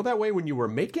Bride feel that way when you were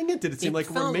making it? Did it seem like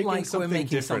we're making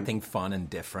something fun and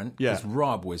different? Yeah, because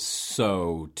Rob was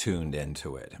so tuned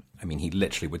into it. I mean, he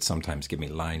literally would sometimes give me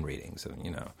line readings,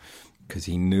 because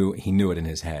he knew it in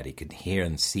his head. He could hear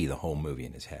and see the whole movie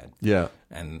in his head. Yeah.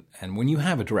 And when you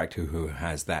have a director who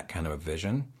has that kind of a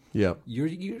vision,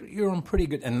 you're on pretty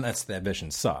good. And that's their vision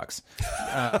sucks.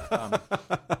 But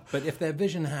if their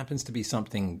vision happens to be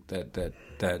something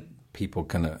that people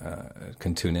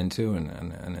can tune into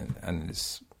and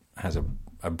has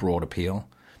a broad appeal,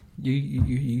 you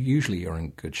usually are in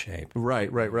good shape. Right.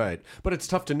 But it's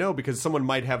tough to know because someone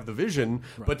might have the vision,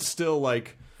 but still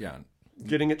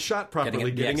getting it shot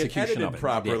properly, getting it edited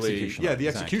properly. The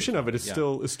execution of it is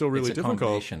still really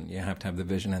difficult. You have to have the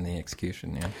vision and the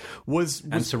execution. Yeah,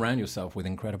 and surround yourself with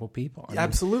incredible people.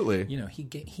 Absolutely.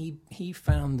 He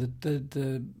found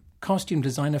the costume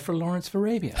designer for Lawrence of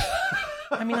Arabia.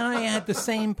 I mean, I had the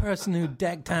same person who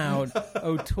decked out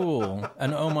O'Toole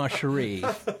and Omar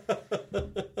Sharif,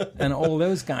 and all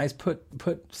those guys put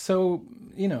suede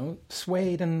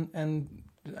and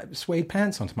suede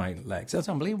pants onto my legs. That's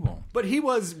unbelievable. But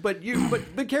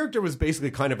the character was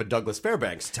basically kind of a Douglas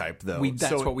Fairbanks type, though.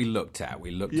 That's what we looked at.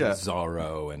 We looked at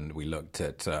Zorro, and we looked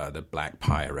at the Black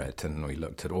Pirate, and we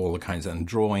looked at all the kinds of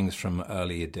drawings from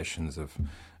early editions of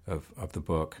the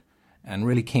book, and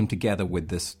really came together with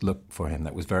this look for him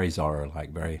that was very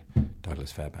Zorro-like, very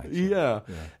Douglas Fairbanks. Yeah.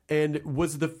 And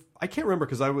I can't remember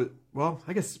because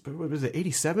I guess, was it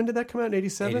 87? Did that come out in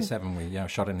 87? 87,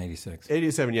 shot in 86.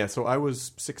 87, yeah. So I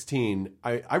was 16.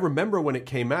 I remember when it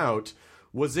came out.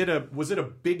 Was it a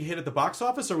big hit at the box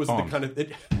office, or was it the kind of...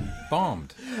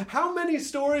 Bombed. How many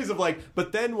stories of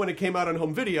but then when it came out on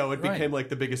home video, it became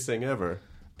the biggest thing ever.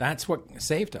 That's what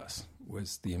saved us,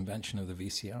 was the invention of the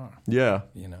VCR. Yeah.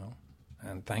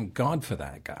 And thank God for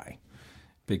that guy,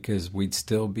 because we'd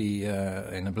still be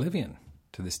in oblivion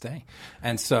to this day.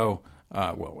 And so,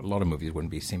 a lot of movies wouldn't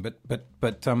be seen, but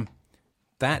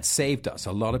that saved us.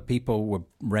 A lot of people were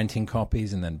renting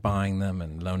copies and then buying them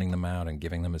and loaning them out and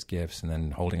giving them as gifts and then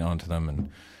holding on to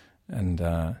them,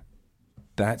 and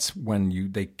that's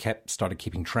when they started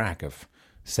keeping track of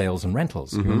sales and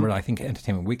rentals. Mm-hmm. Remember, I think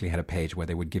Entertainment Weekly had a page where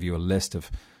they would give you a list of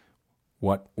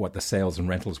what the sales and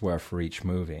rentals were for each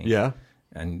movie. Yeah.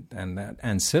 And that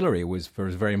ancillary was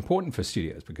very important for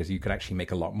studios, because you could actually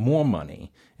make a lot more money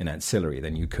in ancillary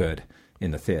than you could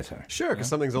in the theater. Sure, because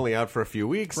something's only out for a few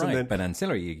weeks. Right, and then... but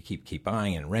ancillary you keep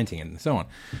buying and renting it and so on.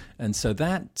 And so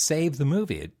that saved the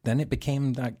movie. Then it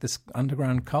became like this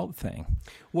underground cult thing.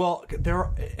 Well,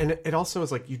 and it also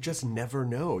is you just never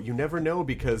know. You never know,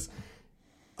 because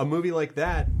a movie like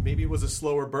that, maybe it was a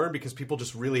slower burn because people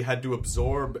just really had to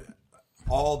absorb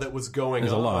all that was going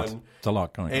on. It's a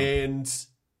lot going on. And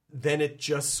then it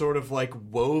just sort of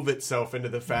wove itself into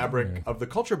the fabric of the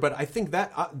culture. But I think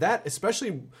that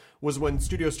especially was when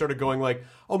studios started going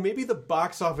maybe the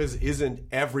box office isn't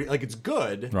it's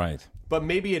good. Right. But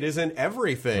maybe it isn't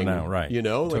everything. No, right.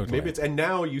 Totally. Maybe it's, and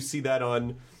now you see that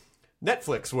on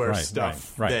Netflix where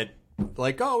that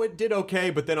it did okay,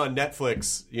 but then on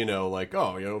Netflix,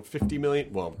 50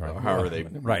 million. Well, however they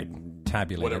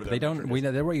tabulate. Whatever they don't. We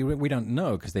don't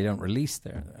know because they don't release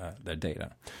their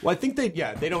data. Well, I think they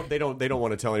don't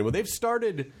want to tell anyone. They've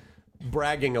started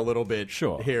bragging a little bit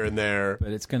here and there,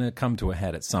 but it's going to come to a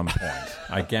head at some point.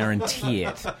 I guarantee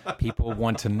it. People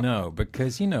want to know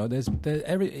because there's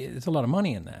a lot of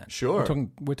money in that. Sure,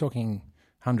 we're talking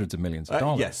hundreds of millions of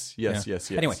dollars. Yes.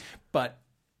 Anyway, but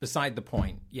beside the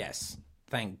point, yes,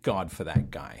 thank God for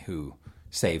that guy who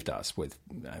saved us.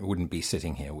 I wouldn't be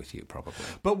sitting here with you probably.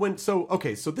 But so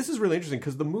this is really interesting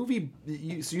because the movie.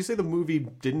 You say the movie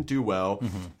didn't do well,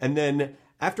 and then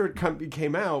after it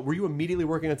came out, were you immediately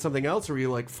working on something else, or were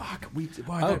you like, "Fuck,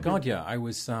 yeah, I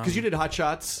was." Because you did Hot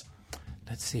Shots.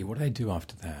 Let's see, what did I do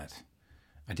after that?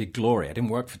 I did Glory. I didn't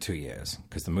work for 2 years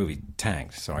because the movie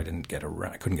tanked, so I couldn't get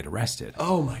arrested.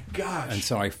 Oh my gosh! And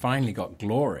so I finally got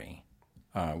Glory,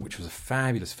 which was a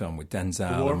fabulous film with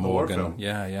Denzel and Morgan,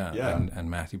 and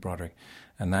Matthew Broderick,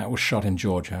 and that was shot in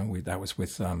Georgia. That was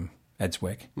with Ed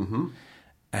Zwick. Mm-hmm.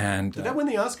 And did that win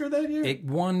the Oscar that year? It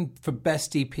won for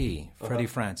Best DP. Freddie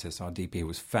Francis, our DP,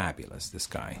 was fabulous. This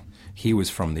guy, he was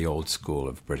from the old school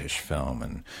of British film,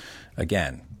 and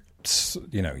again.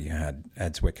 You had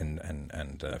Ed Zwick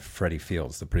and Freddie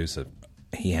Fields, the producer.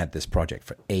 He had this project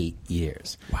for 8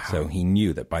 years. Wow. So he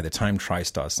knew that by the time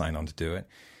TriStar signed on to do it,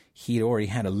 he'd already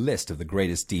had a list of the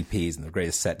greatest DPs and the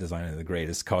greatest set designer and the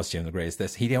greatest costume, the greatest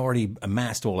this. He'd already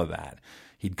amassed all of that.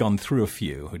 He'd gone through a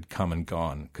few who'd come and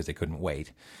gone because they couldn't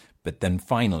wait. But then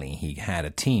finally he had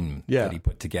a team that he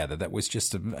put together that was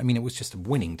just it was just a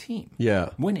winning team. Yeah.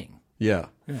 Winning. Yeah.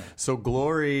 So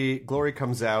Glory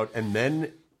comes out, and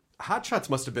then Hot Shots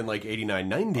must have been like 89,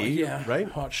 90, right?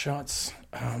 Hot Shots.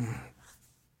 I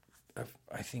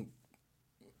think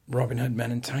Robin Hood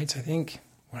Men in Tights, I think.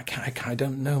 I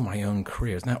don't know my own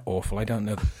career. Isn't that awful? I don't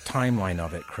know the timeline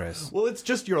of it, Chris. Well, it's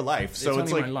just your life. So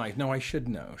it's only my life. No, I should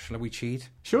know. Shall we cheat?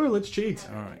 Sure, let's cheat.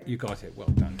 All right, you got it. Well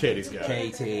done. Katie's got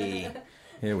it. Katie.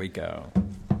 Here we go.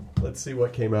 Let's see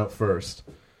what came out first.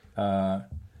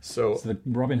 So the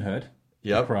Robin Hood,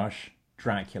 The Crush,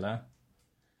 Dracula,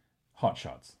 Hot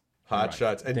Shots. Hot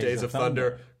Shots and Days of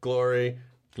Thunder, Glory.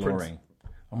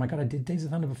 Oh my God, I did Days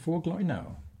of Thunder before Glory?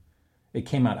 No. It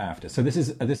came out after. So this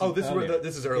is this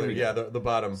is earlier. Yeah, the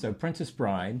bottom. So Princess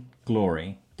Bride,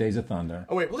 Glory, Days of Thunder.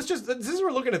 Oh wait, well, this is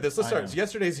we're looking at this. Let's start. So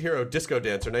Yesterday's Hero, Disco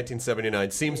Dancer,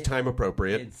 1979. Seems time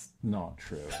appropriate. It's not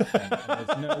true. And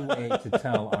there's no way to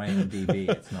tell IMDb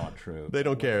it's not true. They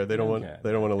don't care. They don't want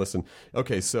to listen.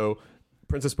 Okay, so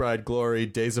Princess Bride, Glory,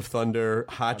 Days of Thunder,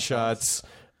 Hot Shots.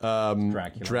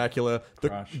 Dracula,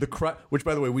 the Crush, which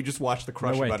by the way we just watched The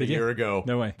Crush about a year ago.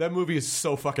 No way. That movie is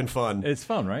so fucking fun. It's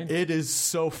fun, right? It is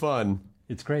so fun.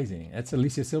 It's crazy. It's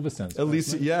Alicia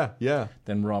Silverstone's. Yeah.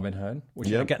 Then Robin Hood,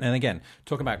 which again,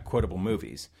 talk about quotable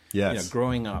movies. Yes.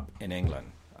 Growing up in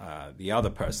England, the other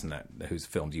person whose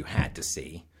films you had to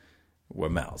see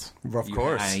were Mel's. Of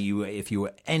course. If you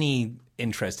were any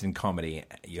interest in comedy,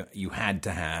 you had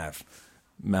to have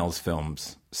Mel's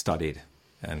films studied.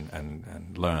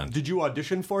 And learned. Did you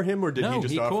audition for him, or did he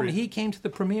just offer you? He came to the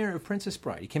premiere of Princess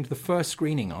Bride. He came to the first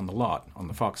screening on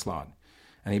the Fox lot,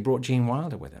 and he brought Gene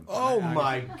Wilder with him. Oh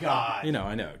my God!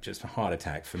 I know, just a heart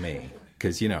attack for me,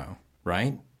 because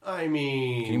right? I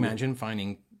mean, can you imagine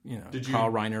finding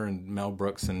Carl Reiner and Mel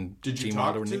Brooks and Gene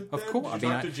Wilder? Of course.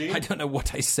 I don't know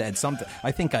what I said. Something.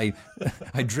 I think I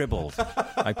dribbled.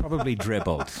 I probably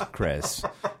dribbled, Chris.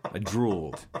 I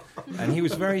drooled. And he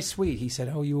was very sweet. He said,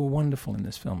 "Oh, you were wonderful in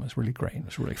this film. It was really great. It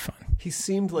was really fun." He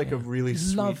seemed like a really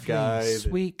sweet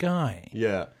guy.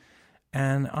 Yeah.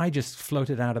 And I just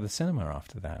floated out of the cinema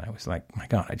after that. I was like, my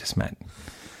God, I just met...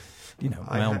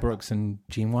 Mel Brooks and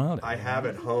Gene Wilder. I have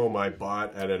at home. I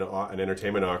bought at an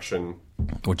entertainment auction.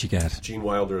 What'd you get? Gene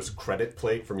Wilder's credit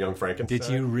plate from Young Frankenstein. Did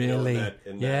you really?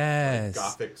 Yes. That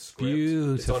Gothic script.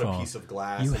 Beautiful. It's on a piece of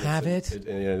glass. You have it?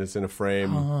 It's in a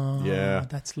frame. Oh, yeah.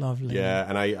 That's lovely. Yeah,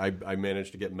 and I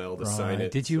managed to get Mel to sign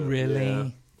it. Did you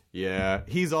really? Yeah.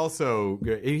 He's also...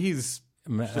 He's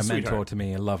a mentor to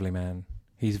me, a lovely man.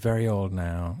 He's very old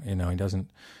now.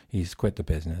 He's quit the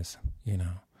business,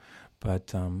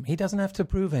 But he doesn't have to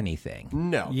prove anything.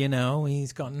 No.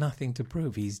 He's got nothing to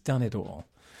prove. He's done it all.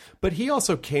 But he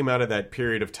also came out of that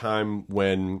period of time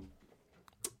when,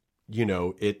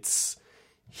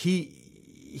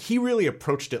 he really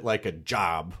approached it like a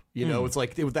job. It's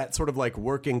like it was that sort of like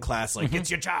working class, like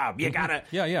it's your job. You gotta,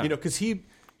 because he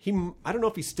I don't know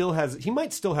if he still has. He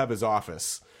might still have his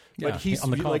office. Yeah, but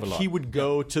he would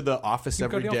go to the office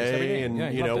every day, and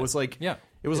it was like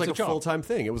it was like a full-time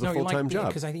thing. It was a full-time job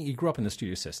because I think you grew up in the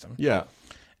studio system. Yeah,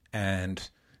 and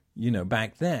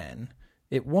back then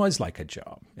it was like a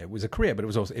job. It was a career, but it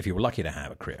was also, if you were lucky to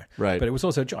have a career, right? But it was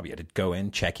also a job. You had to go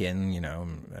in, check in,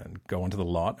 and go onto the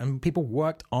lot, and people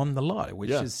worked on the lot, which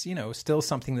is still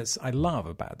something I love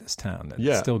about this town.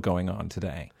 That's still going on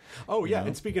today. Oh yeah,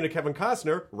 and speaking of Kevin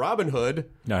Costner, Robin Hood,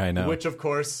 I know, which of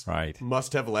course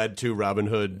must have led to Robin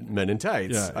Hood Men in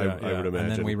Tights. I would imagine.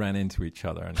 And then we ran into each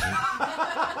other, and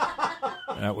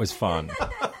that was fun.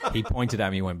 He pointed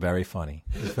at me and went, "Very funny."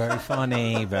 It was very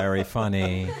funny, very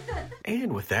funny.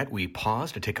 And with that, we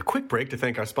pause to take a quick break to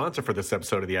thank our sponsor for this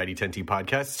episode of the ID10T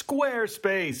podcast,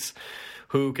 Squarespace,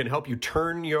 who can help you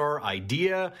turn your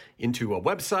idea into a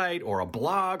website or a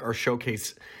blog or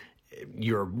showcase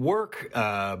your work,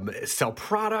 sell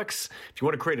products. If you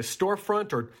want to create a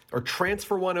storefront or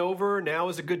transfer one over, now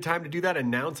is a good time to do that.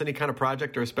 Announce any kind of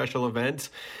project or a special event,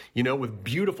 with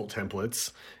beautiful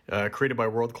templates created by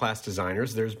world-class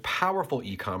designers. There's powerful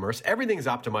e-commerce. Everything's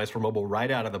optimized for mobile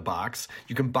right out of the box.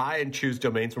 You can buy and choose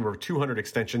domains from over 200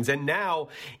 extensions. And now,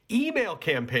 email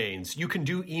campaigns. You can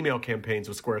do email campaigns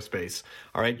with Squarespace.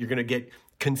 All right, you're going to get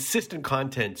consistent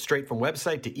content straight from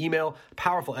website to email,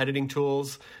 powerful editing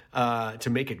tools to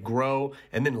make it grow,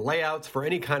 and then layouts for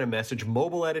any kind of message,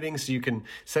 mobile editing so you can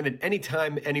send it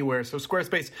anytime, anywhere. So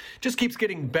Squarespace just keeps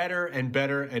getting better and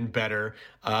better and better.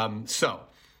 So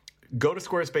go to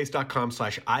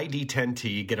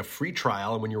squarespace.com/ID10T, get a free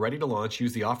trial, and when you're ready to launch,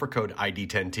 use the offer code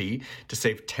ID10T to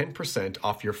save 10%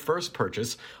 off your first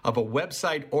purchase of a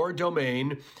website or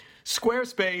domain.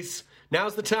 Squarespace,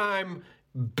 now's the time.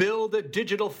 Build a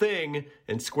digital thing,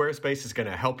 and Squarespace is going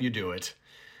to help you do it.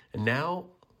 And now,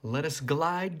 let us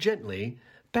glide gently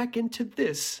back into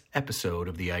this episode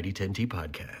of the ID10T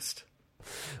podcast.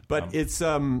 But it's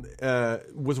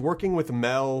was working with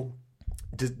Mel.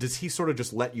 Does he sort of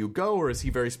just let you go, or is he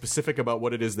very specific about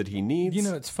what it is that he needs?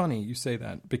 It's funny you say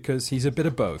that because he's a bit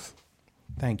of both.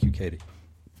 Thank you, Katie.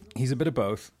 He's a bit of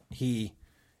both. He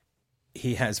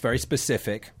has very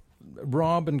specific.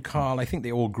 Rob and Carl, I think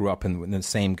they all grew up in the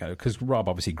same kind of, because Rob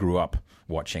obviously grew up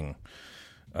watching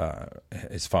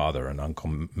his father and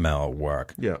Uncle Mel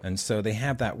work. Yeah. And so they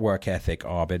have that work ethic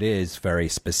of it is very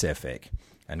specific.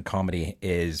 And comedy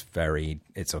is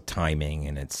it's a timing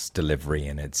and it's delivery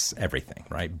and it's everything,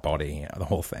 right? Body, the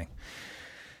whole thing.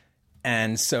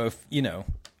 And so,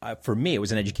 for me, it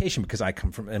was an education because I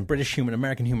come from British humor,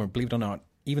 American humor, believe it or not,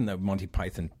 even though Monty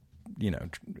Python,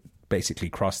 basically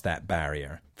crossed that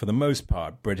barrier. For the most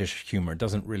part, British humor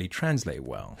doesn't really translate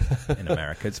well in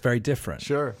America. It's very different.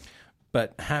 Sure.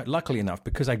 But luckily enough,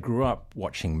 because I grew up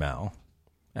watching Mel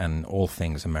and all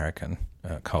things American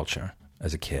culture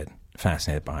as a kid,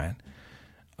 fascinated by it,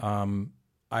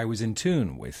 I was in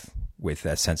tune with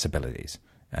their sensibilities.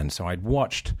 And so I'd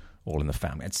watched All in the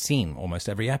Family. I'd seen almost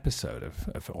every episode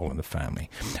of All in the Family.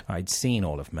 I'd seen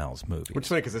all of Mel's movies. Which is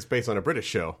funny because it's based on a British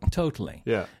show. Totally.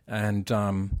 Yeah. And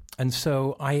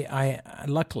so I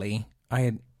luckily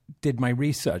I did my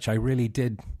research. I really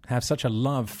did have such a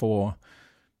love for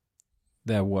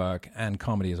their work and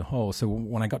comedy as a whole. So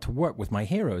when I got to work with my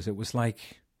heroes, it was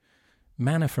like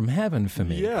manna from heaven for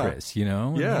me, Chris,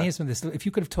 Yeah. And if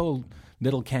you could have told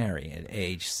little Cary at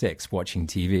age 6 watching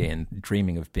TV and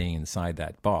dreaming of being inside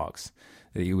that box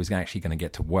that he was actually going to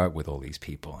get to work with all these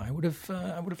people, I would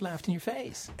have laughed in your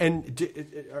face. And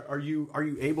are you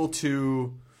able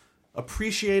to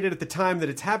appreciate it at the time that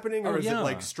it's happening, or is it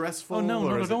like stressful? Oh no,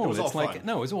 not at all. It was all fun?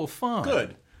 No, it was all fun.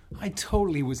 Good. I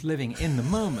totally was living in the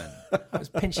moment. I was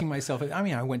pinching myself. I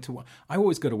mean, I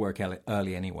always go to work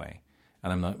early anyway.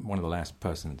 And I'm not one of the last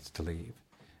persons to leave.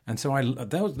 And so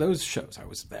those shows, I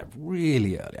was there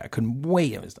really early. I couldn't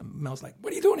wait. Mel's like,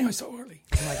 "What are you doing here so early?"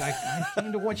 I'm like, I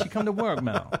came to watch you come to work,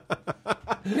 Mel.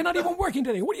 You're not even working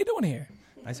today. What are you doing here?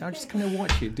 I said, "I'm just going to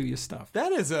watch you do your stuff."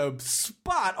 That is a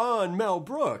spot-on Mel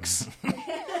Brooks.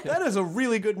 That is a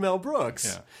really good Mel Brooks.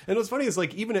 Yeah. And what's funny is,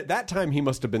 like, even at that time, he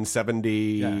must have been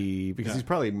 70, because he's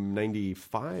probably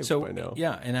 95 by now.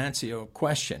 Yeah, in answer to your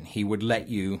question, he would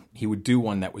do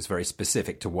one that was very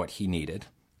specific to what he needed,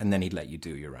 and then he'd let you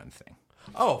do your own thing.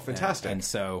 Oh, fantastic. And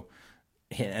so,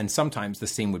 and sometimes the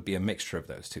scene would be a mixture of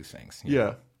those two things.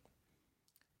 Yeah.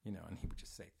 And he would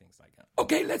just say things like,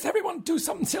 "Okay, let's everyone do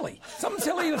something silly. Something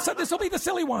silly. So this will be the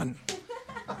silly one.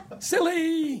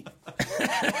 Silly."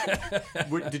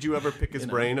 Did you ever pick his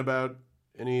brain about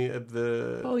any of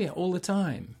the... Oh, yeah, all the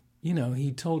time.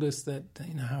 He told us that,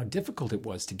 how difficult it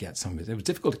was to get some of it. It was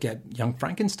difficult to get Young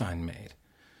Frankenstein made.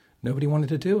 Nobody wanted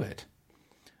to do it.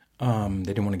 They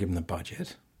didn't want to give him the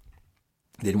budget.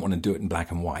 They didn't want to do it in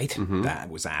black and white. Mm-hmm. That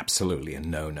was absolutely a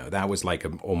no-no. That was like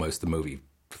almost the movie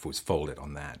was folded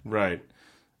on that. Right.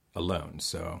 Alone.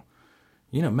 So,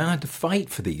 man had to fight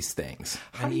for these things.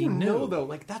 How do you know, though?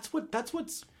 Like, that's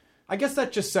what's... I guess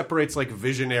that just separates, like,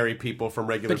 visionary people from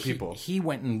regular people. He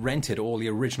went and rented all the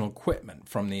original equipment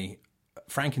from the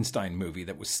Frankenstein movie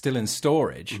that was still in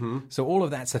storage. Mm-hmm. So all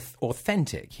of that's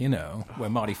authentic, where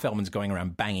Marty Feldman's going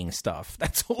around banging stuff.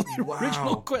 That's all the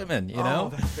original equipment, Oh,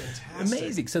 that's fantastic.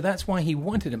 Amazing. So that's why he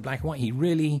wanted it in black and white. He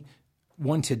really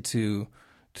wanted to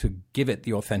give it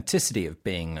the authenticity of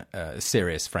being a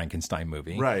serious Frankenstein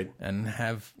movie. Right. And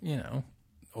have,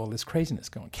 all this craziness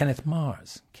going. Kenneth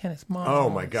Mars. Oh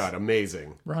my God,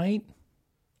 amazing. Right?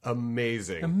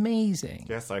 Amazing.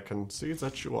 Yes, I can see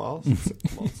that you are.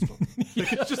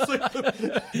 It's just like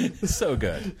so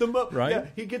good. Right? Yeah,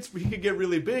 he could get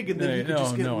really big, and then he could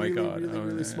just get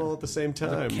really small at the same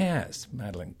time. The cast: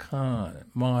 Madeline Kahn,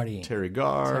 Marty, Terry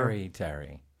Garr,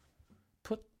 Terry.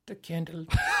 Put the candle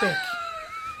back.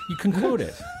 You can quote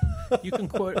it. You can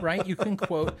quote, right? You can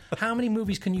quote. How many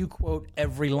movies can you quote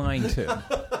every line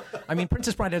to? I mean,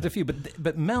 Princess Bride has a few,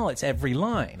 but Mel, it's every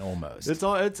line almost. It's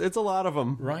a lot of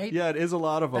them, right? Yeah, it is a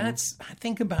lot of them.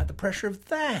 Think about the pressure of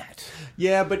that.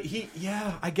 Yeah, but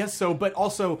I guess so. But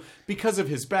also because of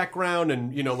his background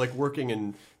and like working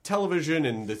in television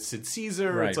and the Sid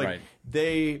Caesar, right, it's like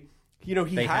he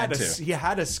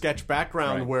had a sketch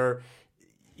background where.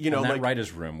 In that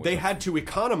writer's room. They had to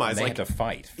economize. They had to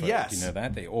fight. Yes. You know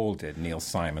that? They all did. Neil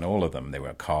Simon, all of them. They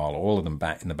were Carl, all of them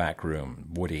back in the back room.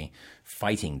 Woody,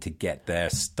 fighting to get their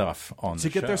stuff on the show.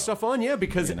 To get their stuff on, yeah,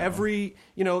 because every,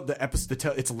 the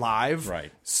episode, it's live.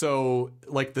 Right. So,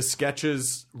 like, the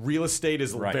sketches, real estate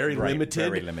is very limited.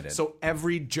 Very limited. So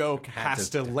every joke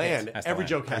has to land. Every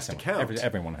joke has to count.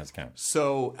 Everyone has to count.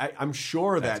 So I'm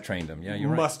sure that trained them. Yeah, you're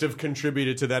right. Must have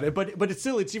contributed to that. But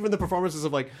it's even the performances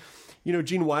of, like,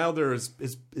 Gene Wilder is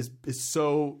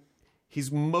so,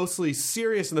 he's mostly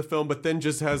serious in the film, but then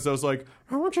just has those like,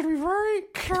 I want you to be very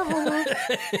careful.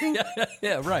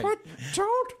 Yeah, right.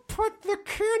 Don't put the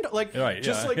candle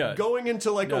going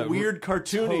into like a weird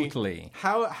cartoony. Totally.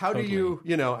 How do you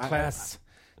class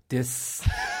dismissed.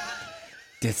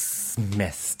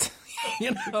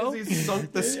 Because he's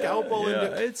sunk the scalpel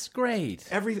into. It's great.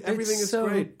 Everything is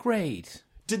so great.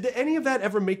 Did any of that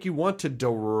ever make you want to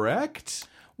direct?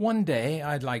 One day,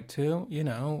 I'd like to,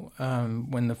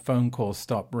 when the phone calls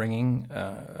stop ringing,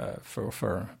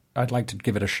 I'd like to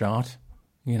give it a shot,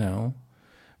 for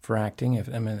acting.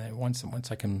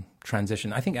 Once I can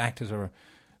transition, I think actors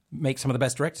make some of the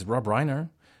best directors. Rob Reiner,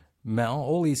 Mel,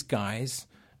 all these guys,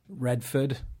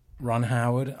 Redford, Ron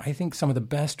Howard. I think some of the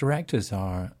best directors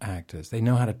are actors. They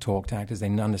know how to talk to actors. They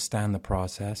understand the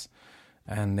process,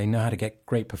 and they know how to get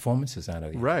great performances out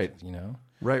of the actors,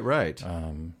 Right.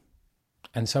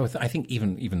 And so I think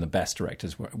even the best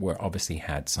directors were obviously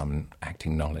had some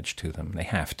acting knowledge to them. They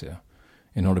have to,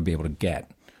 in order to be able to get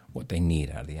what they need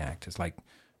out of the actors. Like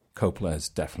Coppola has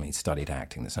definitely studied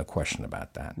acting. There's no question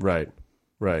about that. Right.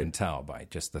 You can tell by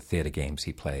just the theater games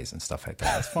he plays and stuff like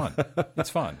that. It's fun. It's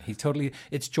fun.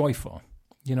 It's joyful.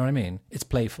 You know what I mean? It's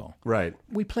playful. Right.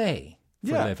 We play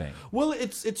for a living. Well,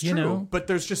 it's true, but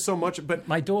there's just so much. But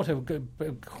my daughter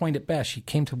coined it best. She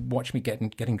came to watch me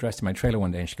getting dressed in my trailer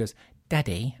one day, and she goes,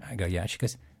 "Daddy," I go, "Yeah." She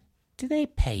goes, "Do they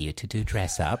pay you to do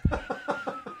dress up?"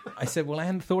 I said, "Well, I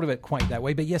hadn't thought of it quite that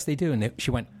way, but yes, they do." And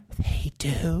she went, "They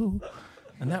do?"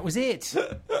 And that was it.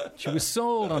 She was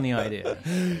sold on the idea.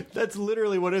 That's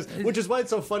literally what it is. Which is why it's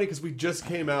so funny, because we just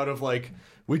came out of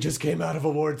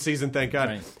award season, thank God.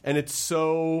 Right. And it's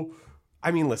so, I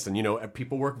mean, listen,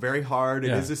 people work very hard. It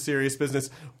is a serious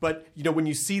business. But, when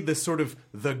you see this sort of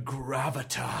the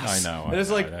gravitas. I know. And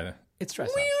it's it's dress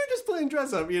up. We are just playing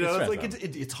dress up, It's like,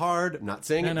 it's hard. I'm not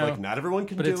saying not everyone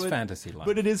can do it. But it's fantasy life.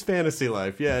 But it is fantasy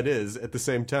life. Yeah, it is at the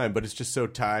same time. But it's just so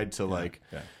tied to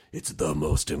it's the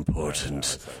most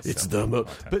important. It's the most.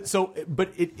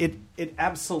 But it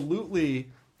absolutely,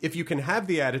 if you can have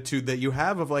the attitude that you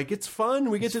have of it's fun.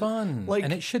 It's fun.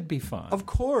 And it should be fun. Of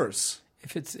course.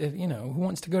 If who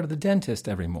wants to go to the dentist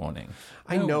every morning?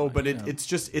 I know, but it's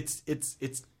just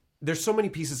there's so many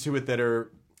pieces to it that are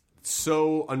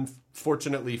so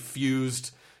unfortunately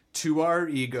fused to our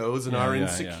egos and our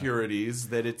insecurities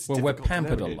that it's we're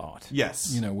pampered a lot.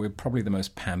 Yes. We're probably the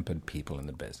most pampered people in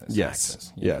the business. Yes.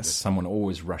 Actors. Yes. There's someone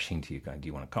always rushing to you going, "Do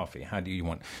you want a coffee? How do you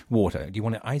want water? Do you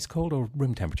want it ice cold or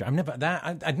room temperature?"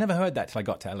 I'd never heard that till I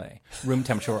got to LA. Room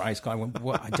temperature or ice cold. I went,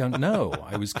 "Well, I don't know."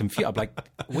 I was confused. I'm like,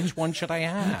 which one should I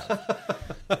have?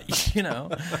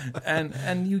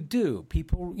 And you do.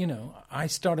 People, I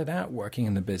started out working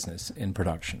in the business in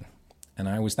production. And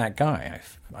I was that guy.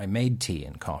 I made tea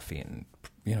and coffee and,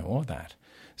 all that.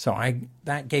 So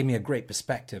that gave me a great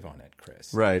perspective on it,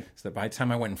 Chris. Right. So that by the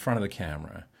time I went in front of the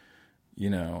camera,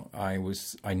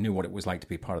 I knew what it was like to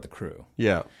be part of the crew.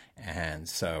 Yeah. And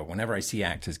so whenever I see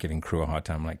actors giving crew a hard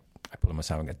time, I pull them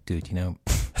aside and go, "Dude,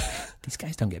 these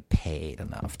guys don't get paid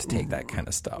enough to take that kind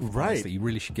of stuff. Right. Honestly, you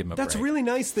really should give them a break." That's really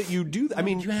nice that you do that. I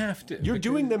mean, you have to. You're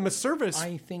doing them a service.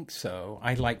 I think so.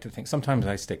 I like to think. Sometimes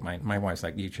I stick my wife's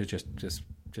like, "You should just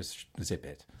zip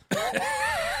it."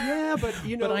 Yeah, but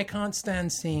But I can't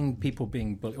stand seeing people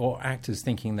being bullied or actors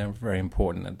thinking they're very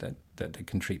important and that they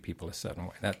can treat people a certain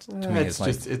way. That to me is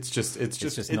like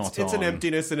it's an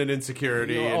emptiness and an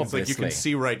insecurity, and it's like you can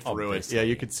see right through it. Yeah,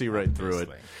 you can see right through it.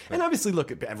 And obviously,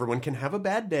 look, everyone can have a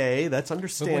bad day. That's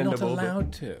understandable. But we're not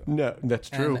allowed to. No, that's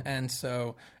true.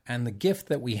 And the gift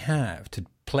that we have to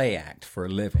play act for a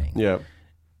living. Yeah.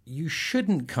 You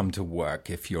shouldn't come to work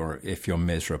if you're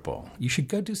miserable. You should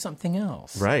go do something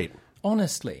else. Right.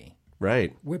 Honestly.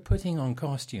 Right. We're putting on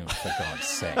costumes, for God's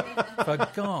sake. For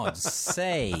God's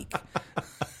sake.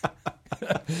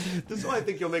 This is why I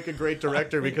think you'll make a great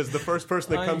director, because the first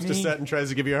person that comes to set and tries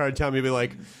to give you a hard time, you'll be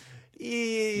like,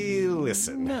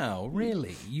 listen. No,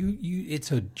 really.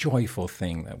 It's a joyful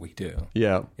thing that we do.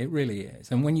 Yeah. It really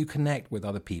is. And when you connect with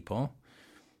other people,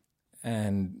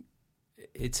 and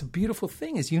it's a beautiful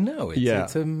thing, as you know.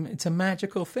 It's a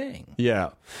magical thing. Yeah.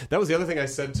 That was the other thing I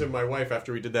said to my wife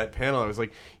after we did that panel. I was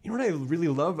like, you know what I really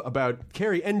love about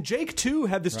Cary? And Jake, too,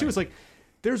 had this, too. It's like,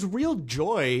 there's real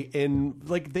joy in,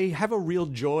 like, they have a real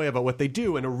joy about what they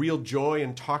do and a real joy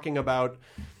in talking about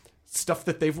stuff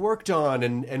that they've worked on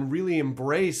and really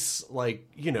embrace, like,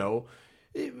 you know,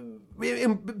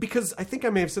 because I think I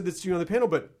may have said this to you on the panel,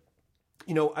 but,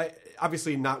 you know,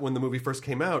 obviously not when the movie first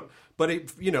came out,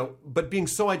 but being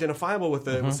so identifiable with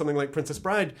with something like Princess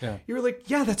Bride, you were like,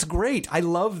 yeah, that's great. I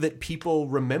love that people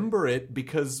remember it,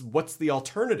 because what's the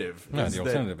alternative? No, the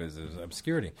alternative is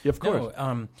obscurity. Yeah, of course.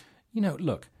 No, you know,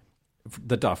 look,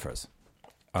 the Duffers,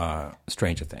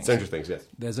 Stranger Things. Stranger Things, yes.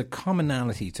 There's a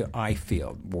commonality to, I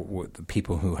feel, with the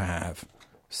people who have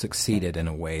succeeded in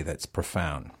a way that's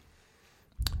profound.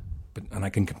 And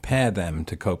I can compare them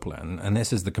to Coppola, and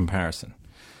this is the comparison,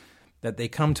 that they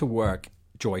come to work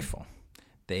joyful.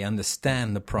 They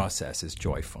understand the process is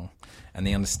joyful, and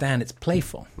they understand it's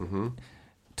playful,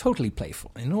 totally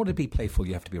playful. In order to be playful,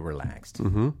 you have to be relaxed,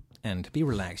 and to be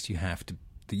relaxed, you have to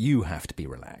be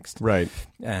relaxed, right?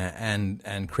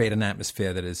 And create an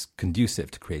atmosphere that is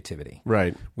conducive to creativity,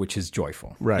 right? Which is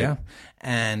joyful, right? Yeah,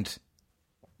 and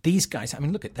these guys, I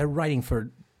mean, look, they're writing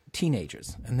for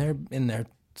teenagers, and they're in their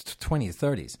 20s,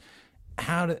 30s.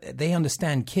 How do they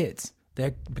understand kids?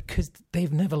 Because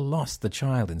they've never lost the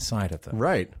child inside of them.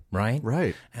 Right. Right?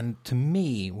 Right. And to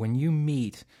me, when you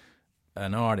meet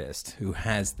an artist who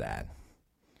has that,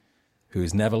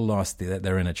 who's never lost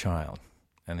their inner child,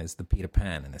 and is the Peter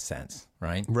Pan in a sense,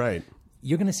 right? Right.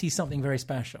 You're going to see something very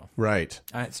special. Right.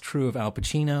 It's true of Al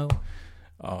Pacino,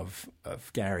 of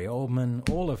Cary Elwes,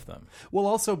 all of them. Well,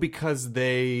 also because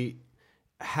they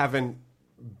haven't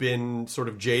been sort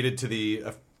of jaded to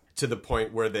the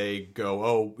point where they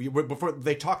go, before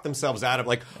they talk themselves out of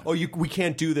like, we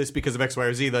can't do this because of X, Y,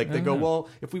 or Z. Like they go, well,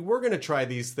 if we were going to try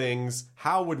these things,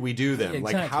 how would we do them?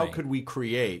 Exactly. Like, how could we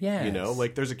create? Yes. You know,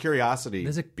 like there's a curiosity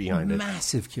behind it. There's a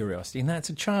massive curiosity, and that's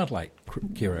a childlike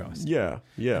curiosity. Yeah,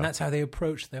 yeah. And that's how they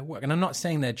approach their work. And I'm not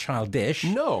saying they're childish.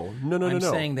 No. I'm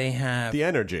saying they have the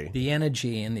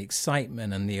energy and the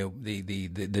excitement and the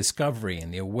discovery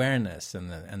and the awareness and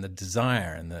the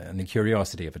desire and the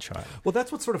curiosity of a child. Well,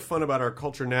 that's what's sort of fun about our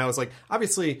culture now is like,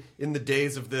 obviously in the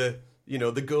days of the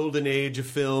golden age of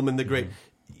film and the great,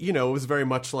 it was very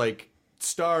much like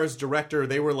stars, director,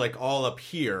 they were like all up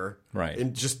here, right?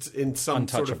 In some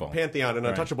sort of pantheon and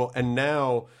untouchable. Right. And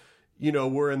now,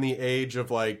 we're in the age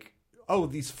of like,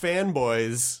 these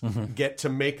fanboys get to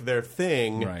make their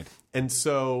thing, right? And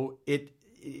so it's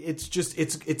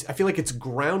I feel like it's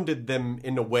grounded them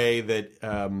in a way that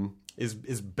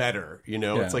is better,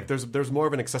 It's like there's more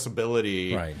of an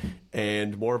accessibility, right,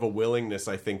 and more of a willingness,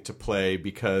 I think, to play,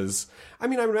 because I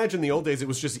imagine in the old days it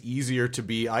was just easier to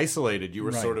be isolated. You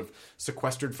were sort of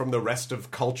sequestered from the rest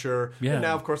of culture. Yeah. And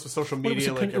now, of course, with social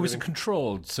media, it was a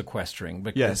controlled sequestering,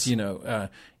 because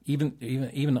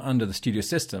even under the studio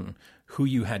system, who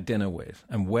you had dinner with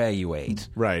and where you ate,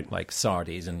 right? Like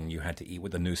Sardi's, and you had to eat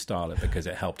with the new starlet because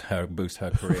it helped her boost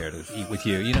her career to eat with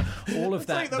you. All of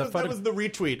that. That was the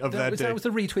retweet of that day. That was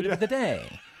the retweet of the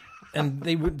day. And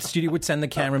the studio would send the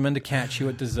cameraman to catch you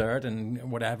at dessert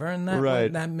and whatever, and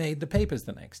that made the papers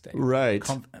the next day. Right.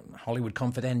 Hollywood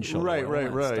Confidential. Right.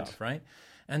 Stuff, right.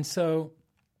 And so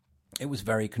it was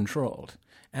very controlled.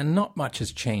 And not much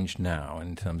has changed now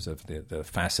in terms of the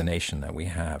fascination that we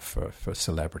have for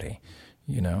celebrity,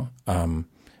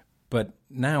 But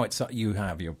now you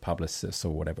have your publicist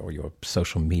or whatever, or your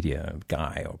social media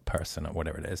guy or person or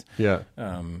whatever it is. Yeah.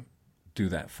 Do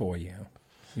that for you,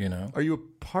 Are you a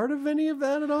part of any of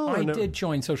that at all? I did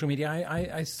join social media.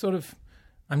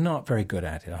 I'm not very good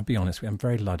at it. I'll be honest with you. I'm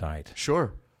very Luddite.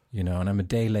 Sure. And I'm a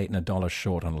day late and $1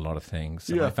 short on a lot of things.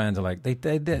 So my fans are like,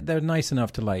 they're nice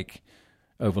enough to like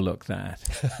overlook that.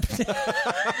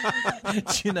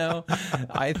 You know,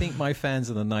 I think my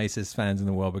fans are the nicest fans in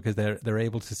the world because they're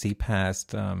able to see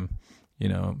past, you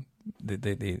know,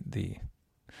 the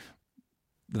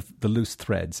loose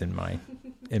threads in my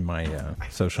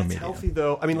social media. Healthy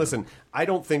though. I mean, listen, I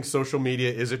don't think social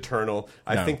media is eternal.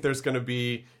 I think there's going to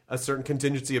be a certain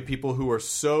contingency of people who are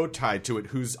so tied to it,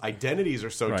 whose identities are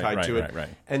so tied to it.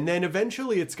 And then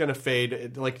eventually it's going to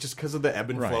fade, like just because of the ebb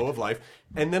and flow of life.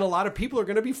 And then a lot of people are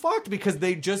going to be fucked because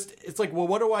they just, it's like, well,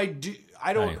 what do I do?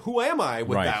 I don't, who am I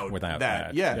without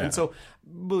that? Yeah. And so,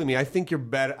 believe me, I think you're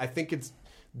better. I think it's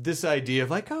this idea of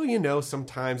like, oh, you know,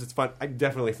 sometimes it's fun. I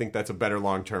definitely think that's a better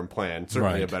long-term plan.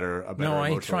 Certainly a better. No,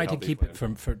 I try to keep it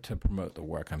to promote the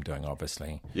work I'm doing,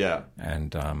 obviously. Yeah.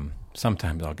 And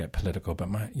sometimes I'll get political, but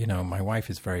my wife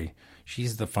is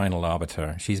she's the final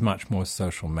arbiter. She's much more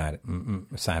social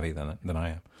savvy than I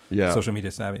am. Yeah. Social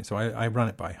media savvy. So I run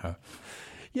it by her.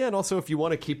 Yeah, and also if you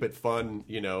want to keep it fun,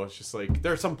 you know, it's just like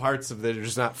there are some parts of it that are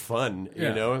just not fun.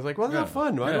 You know, it's like, well, it's not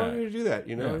fun. Why do I need to do that?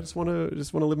 You know, I just want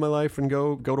to live my life and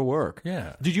go to work.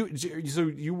 Yeah. So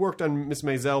you worked on Miss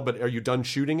Maisel, but are you done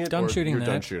shooting it? Done shooting that.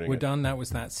 Done shooting. We're done. That was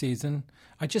that season.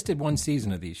 I just did one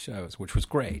season of these shows, which was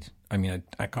great. I mean,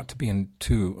 I got to be in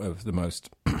two of the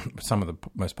some of the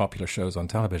most popular shows on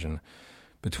television,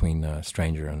 between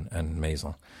Stranger and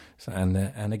Maisel. So,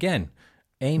 and again,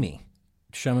 Amy,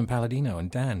 Sherman Palladino, and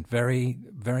Dan, very,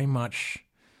 very much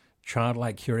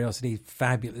childlike curiosity,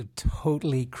 fabulous,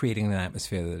 totally creating an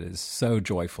atmosphere that is so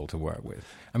joyful to work with.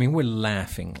 I mean, we're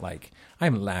laughing like I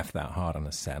haven't laughed that hard on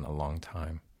a set in a long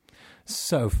time.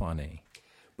 So funny,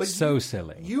 but so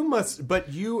silly. You must, but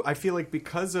I feel like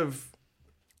because of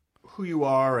who you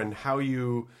are and how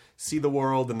you see the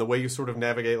world and the way you sort of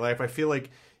navigate life, I feel like,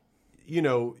 you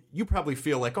know, you probably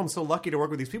feel like, oh, I'm so lucky to work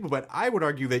with these people, but I would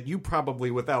argue that you probably,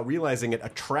 without realizing it,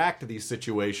 attract these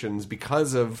situations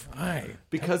because of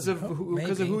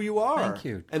who you are. Thank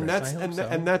you, Chris. And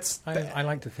that's I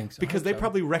like to think so because they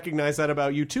probably recognize that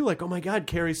about you too. Like, oh my God,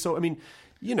 Cary's so. I mean,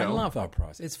 you know, I love our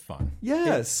process. It's fun.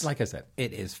 Yes, like I said,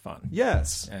 it is fun.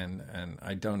 Yes, and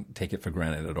I don't take it for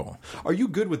granted at all. Are you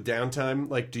good with downtime?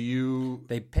 Like, do you?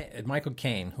 Michael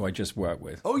Caine, who I just worked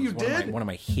with. Oh, you did? One of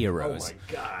my heroes. Oh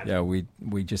my God. Yeah,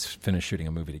 we just finished shooting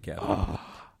a movie together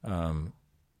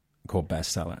called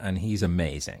Bestseller, and he's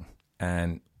amazing.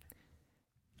 And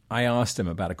I asked him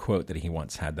about a quote that he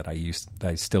once had that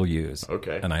I still use.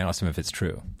 Okay. And I asked him if it's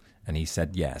true, and he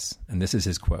said yes. And this is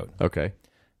his quote. Okay.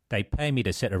 They pay me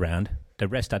to sit around. The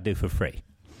rest I do for free.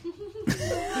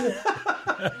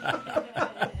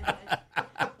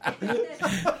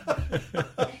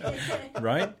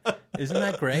 Right? Isn't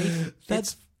that great?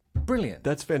 That's brilliant.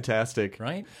 That's fantastic.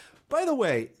 Right? By the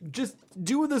way, just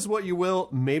do with this what you will.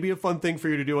 Maybe a fun thing for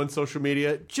you to do on social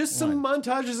media. Just some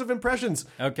montages of impressions.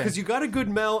 Okay. Because you got a good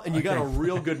Mel and you got a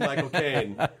real good Michael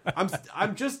Caine. I'm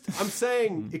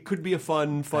saying it could be a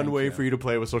fun way for you to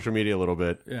play with social media a little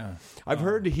bit. Yeah. I've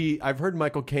heard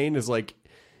Michael Caine is like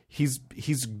he's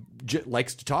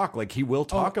likes to talk. Like he will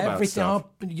talk about everything. stuff.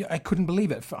 I couldn't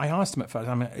believe it. I asked him at first,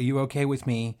 are you okay with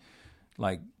me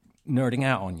like nerding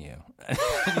out on you?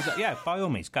 He's like, yeah, by all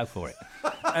means, go for it.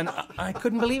 And I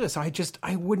couldn't believe it. So I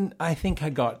think I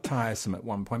got tiresome at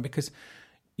one point because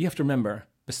you have to remember,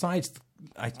 besides,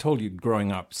 I told you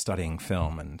growing up studying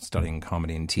film and studying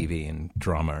comedy and TV and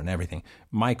drama and everything,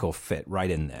 Michael fit right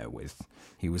in there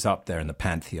he was up there in the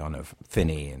pantheon of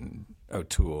Finney and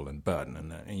O'Toole and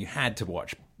Burton, and you had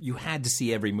to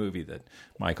see every movie that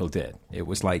Michael did. It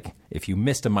was like, if you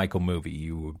missed a Michael movie,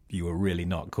 you were really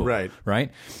not cool.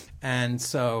 Right? And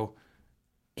so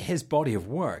his body of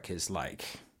work is like,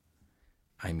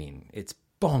 I mean, it's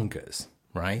bonkers,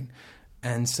 right?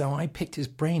 And so I picked his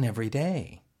brain every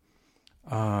day.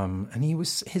 And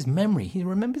his memory, he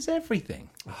remembers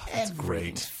everything. Oh, that's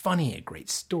great. Funny, a great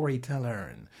storyteller.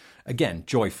 And again,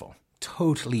 joyful,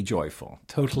 totally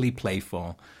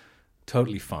playful,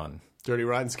 totally fun. Dirty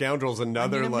Rotten Scoundrels,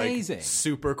 another like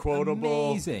super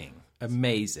quotable.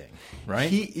 Amazing,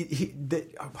 right?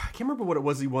 I can't remember what it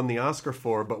was he won the Oscar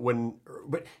for, but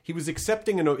he was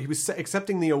accepting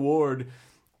the award,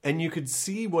 and you could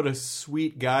see what a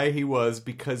sweet guy he was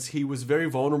because he was very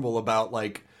vulnerable about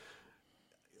like,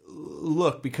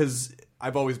 look, because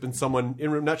I've always been someone,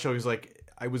 in a nutshell, he's like,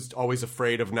 I was always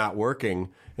afraid of not working,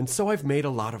 and so I've made a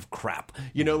lot of crap.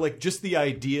 You know, like just the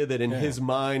idea that in his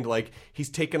mind, like he's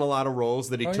taken a lot of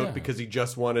roles that he took because he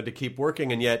just wanted to keep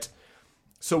working, and yet.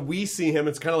 So we see him,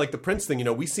 it's kind of like the Prince thing, you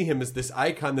know, we see him as this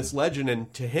icon, this legend,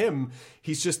 and to him,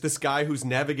 he's just this guy who's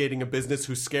navigating a business,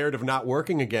 who's scared of not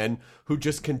working again, who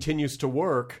just continues to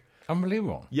work.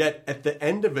 Unbelievable. Yet at the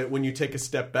end of it, when you take a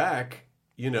step back,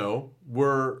 you know,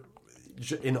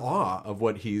 in awe of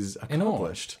what he's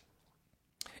accomplished.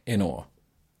 In awe.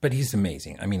 But he's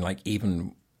amazing. I mean, like,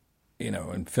 even,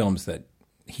 in films that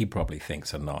he probably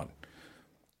thinks are not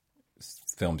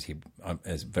films he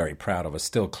is very proud of are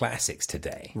still classics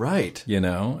today. Right. And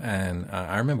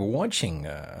I remember watching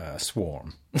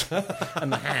Swarm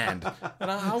and The Hand. And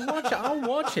I'll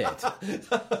watch it.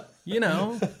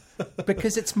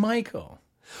 Because it's Michael.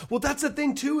 Well, that's the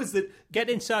thing, too, is that... Get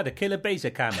inside, the killer bees are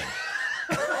coming.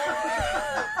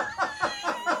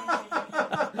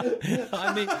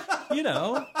 I mean,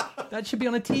 that should be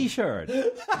on a T-shirt.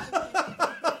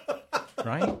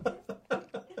 Right?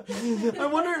 I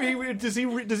wonder if does he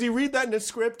read that in a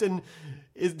script and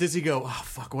does he go, oh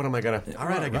fuck, what am I gonna? All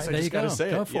right, I guess I just gotta say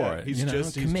it. Go for it. He's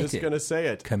just gonna say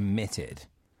it. Committed.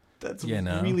 That's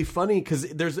really funny because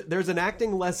there's an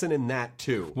acting lesson in that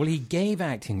too. Well, he gave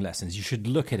acting lessons. You should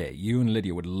look at it. You and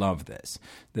Lydia would love this.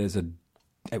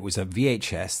 It was a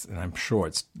VHS, and I'm sure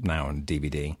it's now on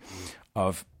DVD,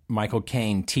 of Michael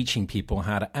Caine teaching people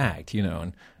how to act.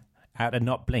 And how to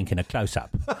not blink in a close-up.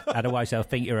 Otherwise, they'll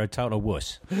think you're a total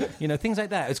wuss. Things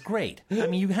like that. It's great. I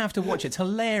mean, you have to watch it. It's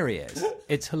hilarious.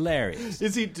 It's hilarious.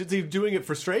 Is he doing it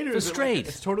for straight? Or straight.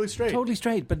 It's totally straight. Totally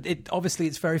straight. But obviously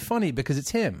it's very funny because it's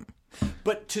him.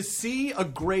 But to see a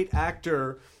great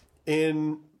actor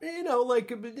in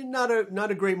not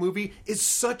a great movie is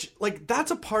such that's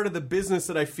a part of the business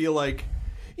that I feel like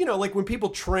like when people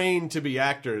train to be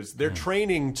actors, they're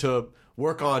training to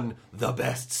work on the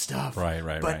best stuff.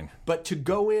 Right. But to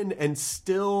go in and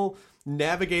still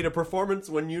navigate a performance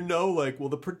when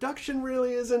the production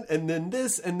really isn't, and then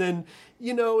this, and then,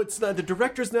 it's not, the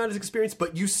director's not as experienced,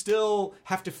 but you still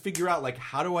have to figure out,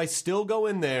 how do I still go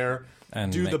in there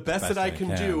and do the best that I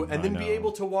can do, and then be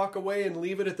able to walk away and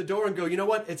leave it at the door and go, you know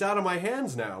what, it's out of my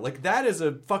hands now. That is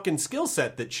a fucking skill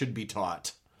set that should be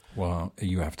taught. Well,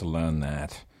 you have to learn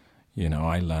that.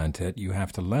 I learned it. You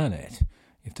have to learn it.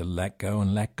 You have to let go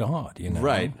and let God,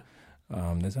 Right.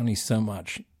 There's only so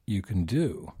much you can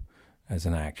do as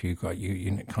an actor. You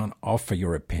can't offer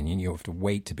your opinion. You have to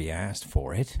wait to be asked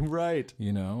for it. Right.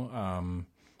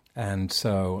 And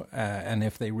so, and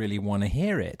if they really want to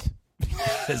hear it,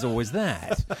 there's always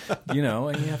that, and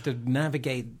you have to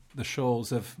navigate the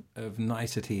shoals of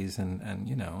niceties and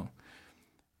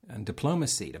and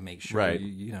diplomacy to make sure right.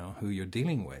 you know who you're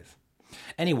dealing with.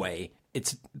 Anyway,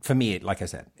 it's for me, like I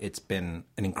said, it's been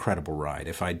an incredible ride.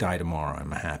 If I die tomorrow,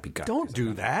 I'm a happy guy. Don't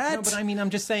do that. No, but I mean, I'm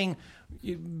just saying,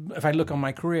 if I look on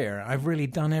my career, I've really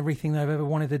done everything that I've ever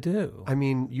wanted to do. I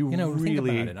mean, you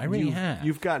really, think about it. I really have.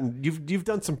 You've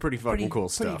done some pretty fucking cool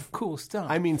stuff. Pretty cool stuff.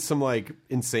 I mean, some like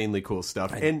insanely cool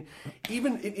stuff, and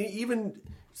even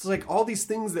it's like all these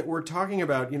things that we're talking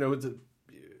about. You know,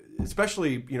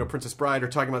 especially Princess Bride, or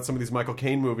talking about some of these Michael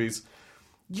Caine movies.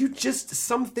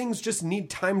 Some things just need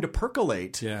time to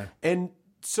percolate. Yeah. And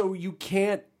so you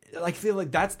can't, I feel like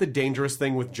that's the dangerous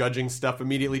thing with judging stuff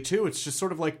immediately too. It's just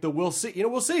sort of like we'll see.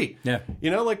 We'll see. Yeah.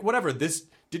 Like whatever, this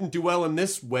didn't do well in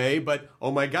this way, but oh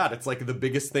my God, it's like the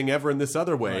biggest thing ever in this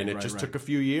other way. And it just took a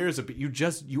few years. But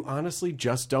you honestly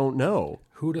just don't know.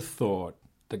 Who'd have thought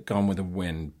that Gone with the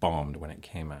Wind bombed when it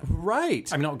came out? Right.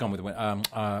 I mean, not Gone with the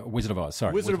Wind, Wizard of Oz,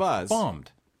 sorry. Wizard of Oz.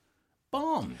 Bombed.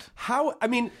 How? I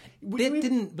mean, it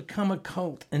didn't become a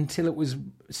cult until it was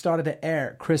started to air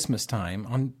at Christmas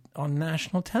time on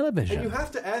national television. And you have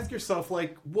to ask yourself,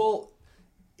 well,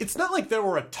 it's not like there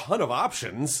were a ton of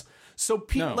options. So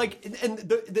people and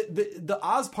the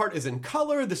Oz part is in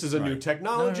color. This is a new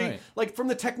technology. Right. Like from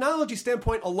the technology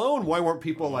standpoint alone, why weren't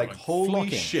people like holy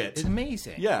flocking. shit? It's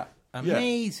amazing. Yeah,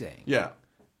 amazing. Yeah.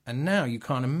 And now you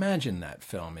can't imagine that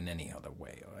film in any other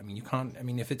way. I mean, you can't. I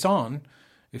mean, if it's on.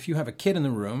 If you have a kid in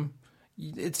the room,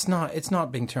 it's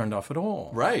not being turned off at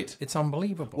all. Right. It's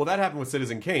unbelievable. Well, that happened with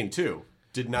Citizen Kane, too.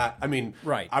 Did not, I mean,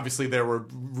 obviously there were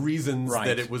reasons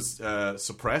that it was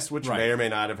suppressed, which may or may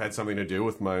not have had something to do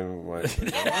with my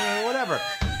whatever.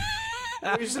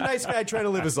 He's a nice guy trying to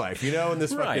live his life, and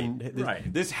this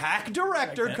this hack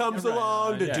director comes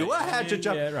along to do a hatchet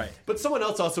job. Yeah, right. But someone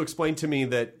else also explained to me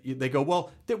that they go,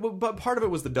 but part of it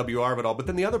was the WR of it all, but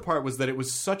then the other part was that it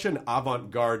was such an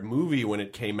avant-garde movie when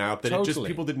it came out that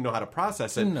people didn't know how to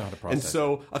process it. And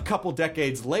so a couple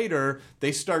decades later,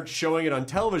 they start showing it on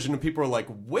television, and people are like,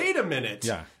 "Wait a minute,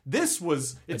 this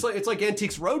was it's like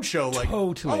Antiques Roadshow, like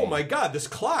oh my God, this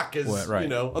clock is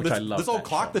this old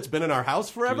clock that's been in our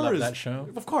house forever." Do you love that show?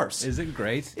 Of course. Is it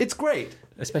great? It's great.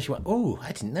 Especially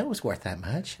I didn't know it was worth that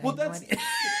much. Well, that's the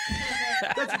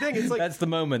thing. It's like that's the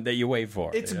moment that you wait for.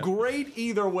 It's great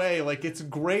either way. Like it's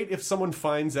great if someone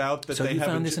finds out that they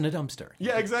found this in a dumpster.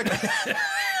 Yeah, exactly.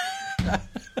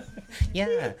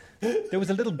 Yeah. There was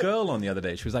a little girl on the other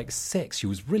day. She was like 6. She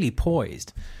was really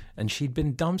poised. And she'd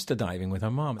been dumpster diving with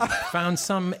her mom. And found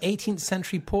some 18th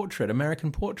century portrait,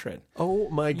 American portrait. Oh,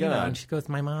 my God. And she goes,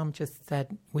 my mom just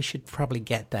said, we should probably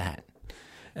get that.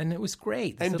 And it was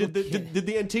great. And did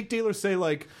the antique dealer say,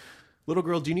 like, little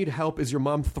girl, do you need help? Is your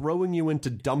mom throwing you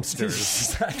into dumpsters?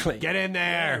 Exactly. Get in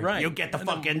there. Right. You get the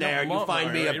fuck in there. You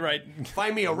find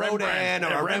me a Rodin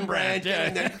or a Rembrandt,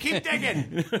 and then keep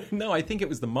digging. No, I think it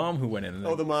was the mom who went in.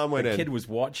 And the mom went in. The kid was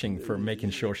watching for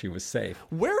making sure she was safe.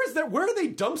 Where are they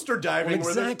dumpster diving?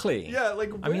 Exactly.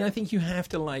 I mean, I think you have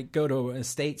to like go to an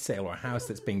estate sale or a house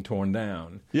that's being torn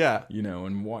down. Yeah.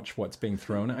 And watch what's being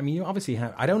thrown. I mean, you obviously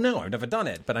have. I don't know. I've never done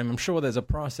it, but I'm sure there's a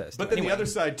process. But then the other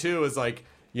side too is like,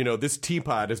 this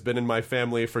teapot has been in my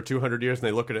family for 200 years, and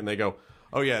they look at it and they go,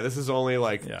 oh, yeah, this is only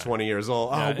like 20 years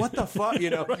old. Oh, what the fuck?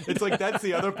 It's like that's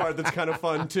the other part that's kind of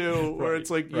fun, too, where it's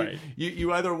like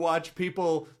you either watch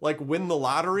people like win the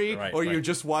lottery or you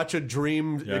just watch a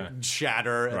dream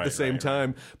shatter at the same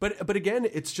time. But again,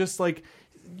 it's just like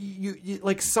you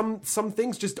like some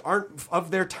things just aren't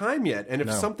of their time yet, and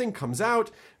if something comes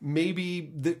out, maybe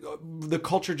the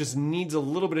culture just needs a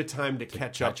little bit of time to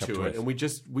catch up to it, and we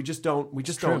just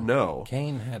don't know.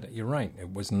 Caine had, you're right,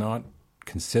 it was not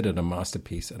considered a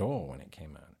masterpiece at all when it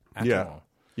came out at all.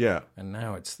 Yeah. And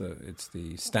now it's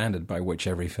the standard by which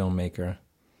every filmmaker.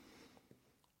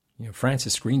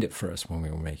 Francis screened it for us when we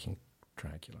were making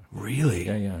Dracula. Really?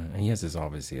 Yeah. And he has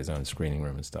obviously his own screening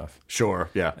room and stuff. Sure.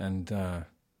 Yeah. And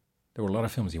there were a lot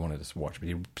of films he wanted us to watch, but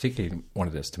he particularly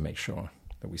wanted us to make sure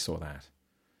that we saw that.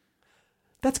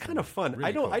 That's kind of fun.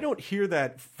 Really cool. I don't hear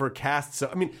that for casts.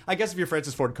 I mean, I guess if you're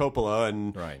Francis Ford Coppola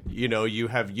and you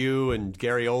have you and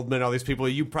Cary Elwes, all these people,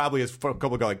 you probably as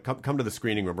Coppola go like, come to the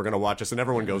screening room. We're going to watch this, and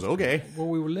everyone goes, okay. Well,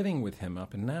 we were living with him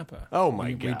up in Napa. Oh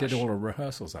my gosh. We did all the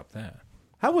rehearsals up there.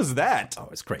 How was that? Oh,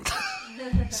 it's great.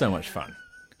 So much fun.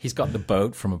 He's got the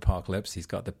boat from Apocalypse. He's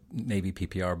got the Navy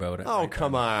PPR boat. Oh,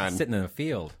 come on. Sitting in a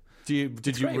field.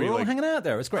 Did you? We were all hanging out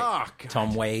there. It was great. Oh,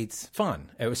 Tom Waits, fun.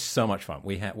 It was so much fun.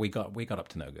 We got up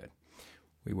to no good.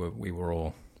 We were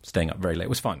all staying up very late. It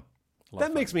was fun.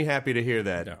 That makes me happy to hear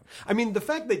that. Yeah. I mean, the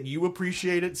fact that you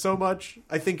appreciate it so much,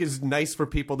 I think, is nice for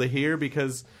people to hear,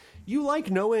 because you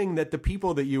like knowing that the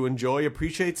people that you enjoy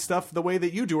appreciate stuff the way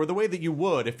that you do, or the way that you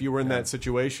would if you were in that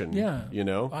situation. Yeah.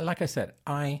 Like I said,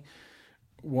 I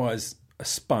was a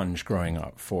sponge growing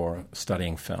up for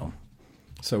studying film.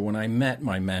 So when I met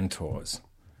my mentors,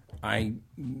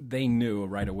 they knew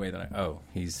right away that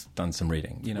he's done some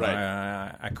reading.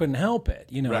 I couldn't help it.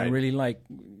 I really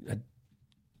had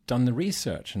done the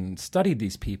research and studied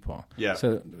these people. Yeah.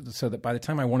 So that by the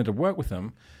time I wanted to work with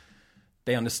them,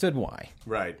 they understood why.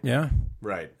 Right. Yeah.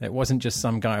 Right. It wasn't just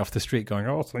some guy off the street going,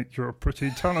 "Oh, I think you're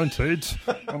pretty talented,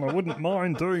 and I wouldn't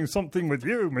mind doing something with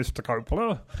you, Mr.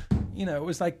 Coppola." It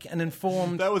was like an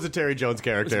informed. That was a Terry Jones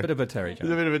character. It was a bit of a Terry Jones. It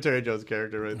was a bit of a Terry Jones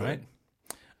character, right there.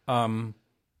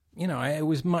 It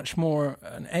was much more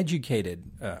an educated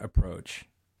approach.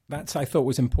 That's I thought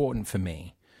was important for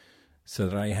me, so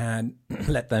that I had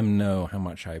let them know how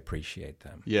much I appreciate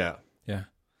them. Yeah. Yeah.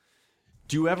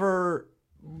 Did you ever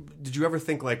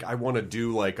think like I want to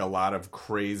do like a lot of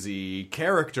crazy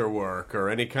character work or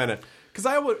any kind of? Because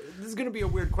this is going to be a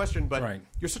weird question, but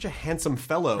you're such a handsome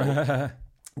fellow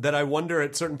that I wonder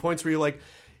at certain points where you're like,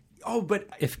 oh, but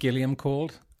if Gilliam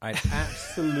called, I'd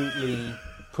absolutely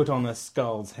put on a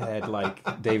skull's head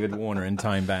like David Warner in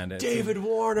Time Bandits. David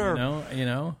Warner,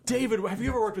 David. Have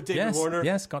you ever worked with David Warner?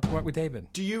 Yes, got to work with David.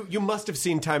 You must have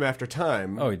seen Time After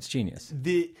Time. Oh, it's genius.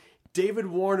 David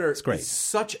Warner is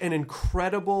such an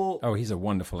incredible... Oh, he's a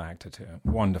wonderful actor, too.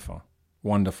 Wonderful.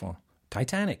 Wonderful.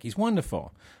 Titanic, he's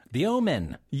wonderful. The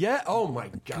Omen. Yeah, oh my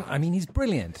God. I mean, he's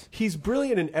brilliant. He's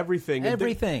brilliant in everything.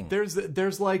 Everything.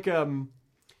 There's like...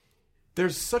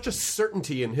 there's such a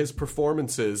certainty in his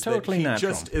performances totally that he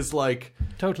natural. Just is like...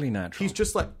 Totally natural. He's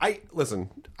just like... I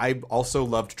also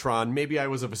loved Tron. Maybe I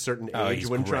was of a certain age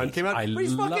when Tron came out. But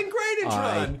he's fucking great in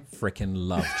Tron. I freaking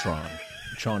love Tron.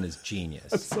 Tron is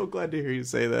genius. I'm so glad to hear you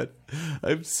say that.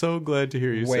 I'm so glad to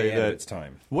hear you say that. Way ahead of its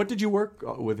time. What did you work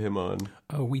with him on?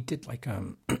 Oh, we did like I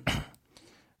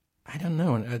don't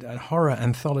know, a horror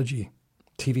anthology,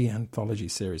 TV anthology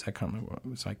series. I can't remember what it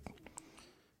was like.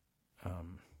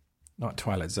 Not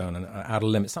Twilight Zone, and Outer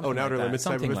Limits. Something Outer Limits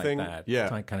something type of like thing. That,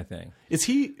 yeah, kind of thing. Is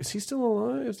he still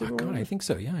alive? God, I think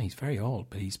so. Yeah, he's very old,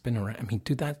 but he's been around. I mean,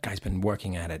 dude, that guy's been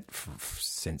working at it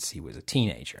since he was a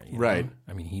teenager. Right.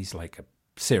 I mean, he's like a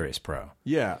serious pro.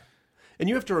 Yeah. And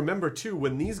you have to remember, too,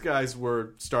 when these guys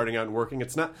were starting out and working,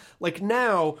 it's not like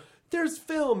now there's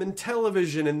film and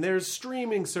television and there's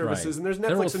streaming services and there's Netflix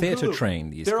They're all and theatre Hulu.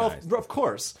 trained, these They're guys. all, of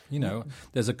course. You know,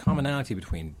 there's a commonality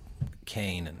between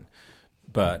Caine and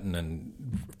Burton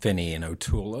and Finney and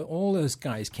O'Toole. All those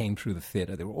guys came through the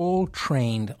theatre. They were all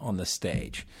trained on the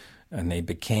stage, and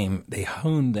they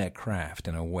honed their craft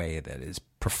in a way that is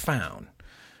profound,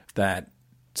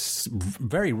 that's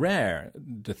very rare.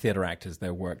 The theatre actors,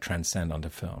 their work transcend onto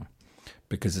film,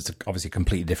 because it's obviously a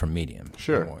completely different medium.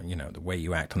 Sure. Or, you know, the way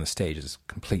you act on the stage is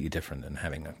completely different than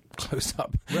having a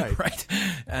close-up. Right. Right.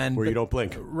 And Where you don't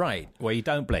blink. Right. Well, you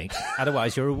don't blink,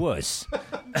 otherwise you're a wuss.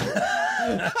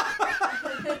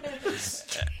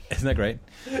 Isn't that great?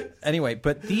 Anyway,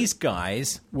 but these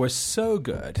guys were so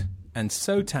good and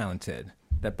so talented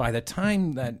that by the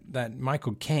time that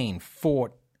Michael Caine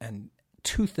fought and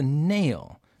tooth and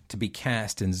nail to be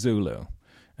cast in Zulu,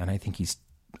 and I think he's,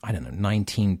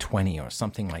 1920 or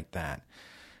something like that,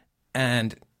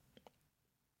 and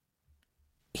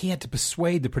he had to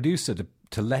persuade the producer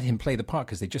to let him play the part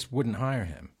because they just wouldn't hire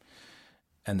him.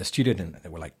 And the studio didn't. They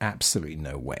were like, absolutely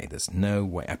no way. There's no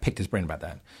way. I picked his brain about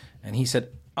that. And he said,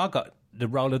 I got the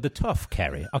role of the tough,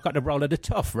 Cary. I got the role of the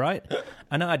tough, right?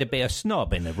 And I had to be a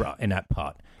snob in that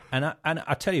part. And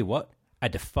I tell you what, I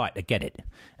had to fight to get it.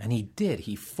 and he did.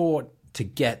 He fought to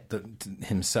get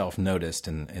himself noticed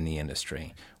in the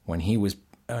industry when he was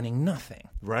earning nothing.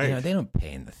 Right. You know, they don't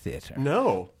pay in the theater.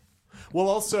 No. Well,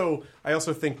 I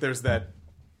also think there's that,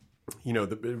 you know,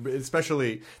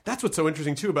 especially that's what's so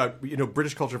interesting too about, you know,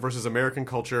 British culture versus American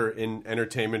culture in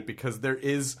entertainment, because there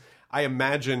is, I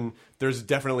imagine there's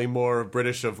definitely more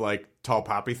British of like tall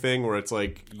poppy thing where it's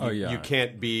like you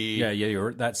can't be.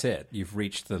 Yeah, that's it. You've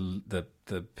reached the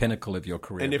pinnacle of your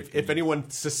career. And if anyone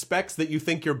suspects that you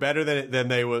think you're better than it, then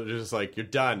they will just like, you're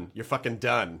done. You're fucking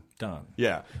done. Done.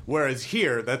 Yeah. Whereas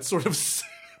here, that's sort of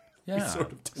Yeah, we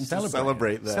sort of tend to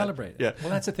celebrate that. Celebrate it. Yeah. Well,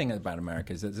 that's the thing about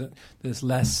America is that there's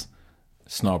less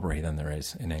snobbery than there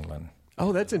is in England.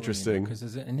 Oh, that's interesting.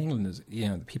 Because in England,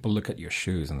 people look at your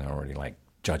shoes and they're already like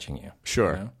judging you.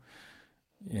 Sure.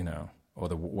 You know, or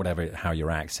how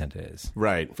your accent is.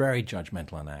 Right. Very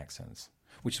judgmental on accents,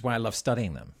 which is why I love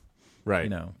studying them. Right. You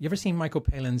know, you ever seen Michael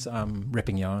Palin's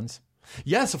Ripping Yarns?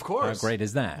 Yes, of course. How great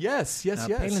is that? Yes.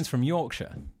 Palin's from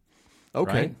Yorkshire.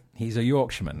 Okay. Right? He's a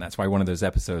Yorkshireman. That's why one of those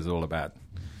episodes is all about,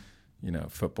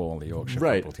 football, the Yorkshire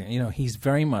football team. You know, he's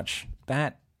very much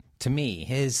that. To me,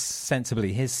 his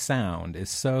sound is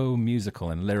so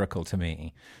musical and lyrical to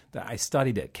me that I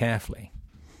studied it carefully.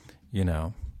 You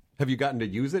know. Have you gotten to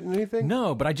use it in anything?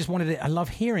 No, but I just wanted it. I love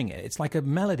hearing it. It's like a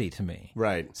melody to me.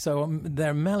 Right. So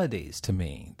they're melodies to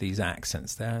me, these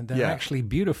accents. They're actually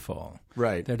beautiful.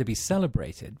 Right. They're to be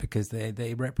celebrated because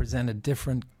they represent a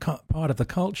different part of the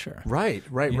culture. Right.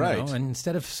 You know? And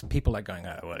instead of people like going,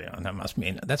 that must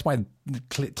mean... That's why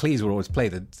Cleese would always play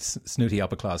the snooty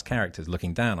upper-class characters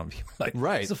looking down on people. Like,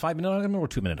 right. It's a 5-minute argument or a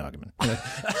 2-minute argument.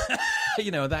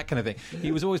 That kind of thing.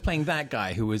 He was always playing that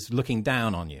guy who was looking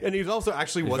down on you. And he also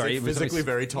actually was a physically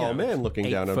very tall man looking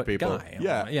down on people. Guy.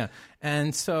 Yeah.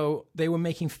 And so they were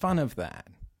making fun of that.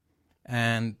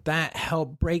 And that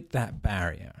helped break that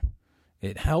barrier.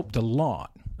 It helped a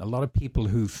lot. A lot of people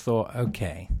who thought,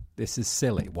 okay, this is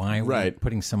silly. Why are we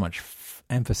putting so much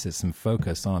emphasis and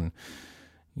focus on,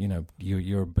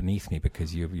 you're beneath me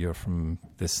because you're from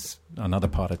another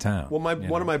part of town. Well,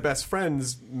 one of my best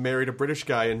friends married a British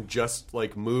guy and just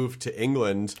like moved to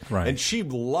England. Right. And she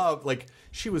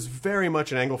she was very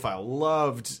much an Anglophile,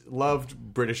 loved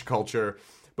British culture.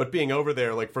 But being over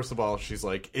there, like, first of all, she's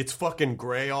like, it's fucking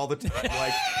gray all the time.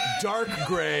 Like, dark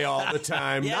gray all the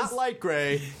time. Yes. Not light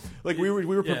gray. Like,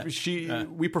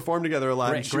 we performed together a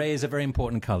lot. Gray is a very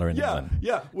important color in England.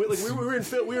 Yeah. We were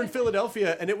in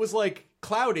Philadelphia, and it was, like,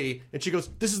 cloudy. And she goes,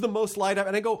 this is the most light up.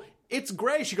 And I go, it's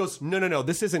gray. She goes, no,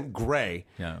 this isn't gray.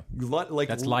 Yeah.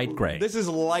 That's light gray. This is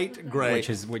light gray.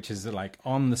 Which is like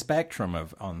on the spectrum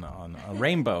of on a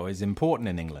rainbow is important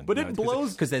in England. But it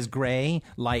blows because there's gray,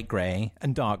 light gray,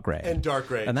 and dark gray. And dark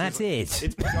gray. And that's it.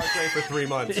 It's been dark gray for 3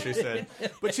 months, she said.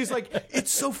 But she's like,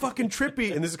 it's so fucking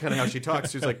trippy. And this is kind of how she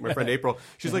talks. She's like, my friend April.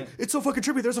 She's like, it's so fucking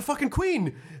trippy. There's a fucking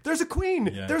queen. There's a queen.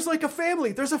 Yeah. There's like a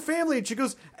family. There's a family. And she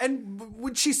goes, and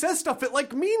when she says stuff, it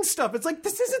like means stuff. It's like,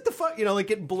 this isn't the fuck,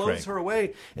 like it blows her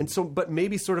away. And so, but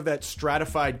maybe sort of that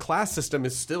stratified class system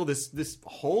is still this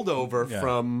holdover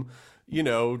from,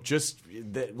 just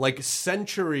like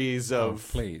centuries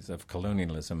of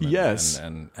colonialism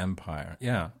and empire.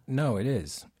 Yeah, no, it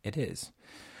is.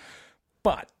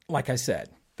 But like I said,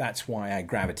 that's why I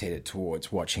gravitated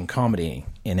towards watching comedy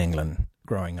in England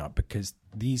growing up, because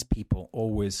these people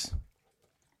always,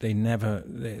 they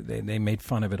made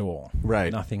fun of it all.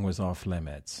 Right. Nothing was off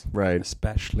limits. Right.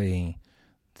 Especially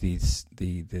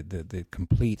the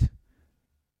complete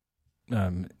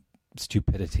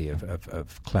stupidity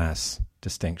of class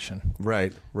distinction.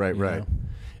 Right. know?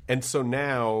 And so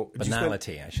now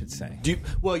Banality, I should say.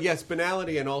 well, yes,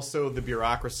 banality and also the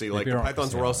bureaucracy. The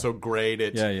Pythons were yeah. also great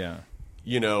at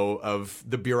of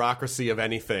the bureaucracy of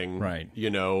anything. Right.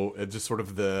 Just sort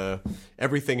of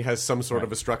everything has some sort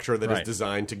of a structure that is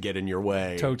designed to get in your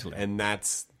way. Totally. And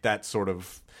that's that sort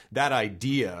of that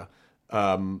idea.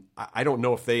 I don't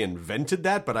know if they invented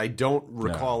that, but I don't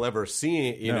recall ever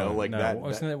seeing that.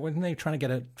 Wasn't they trying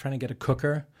to get a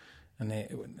cooker? And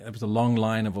there was a long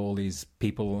line of all these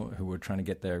people who were trying to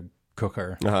get their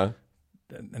cooker, and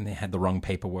they had the wrong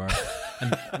paperwork.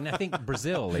 and I think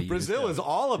Brazil is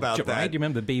all about that. Right? Do you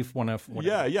remember the beef? They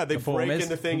break in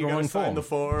the thing. You got to sign the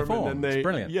form, and then they it's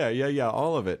brilliant. Yeah,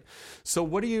 all of it. So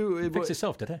what do you? It fixed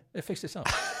itself, did it? It fixed itself.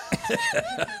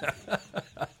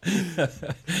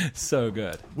 So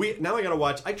good. Now I got to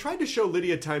watch. I tried to show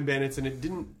Lydia Time Bandits, and it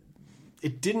didn't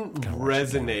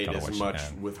resonate as much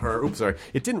with her. Oops, sorry.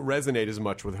 It didn't resonate as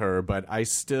much with her, but I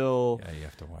still... Yeah, you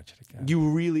have to watch it again.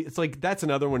 You really... It's like, that's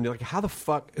another one. You're like, how the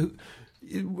fuck...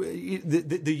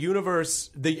 The universe...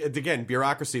 Again,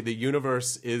 bureaucracy. The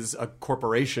universe is a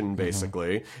corporation,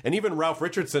 basically. And even Ralph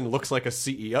Richardson looks like a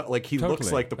CEO. Like, he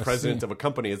looks like the president of a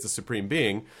company as the supreme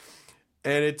being.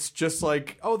 And it's just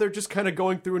like, they're just kind of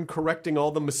going through and correcting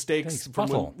all the mistakes. It's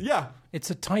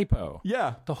a typo.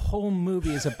 Yeah. The whole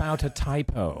movie is about a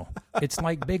typo. It's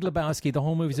like Big Lebowski. The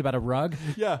whole movie is about a rug.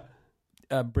 Yeah.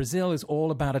 Brazil is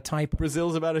all about a typo.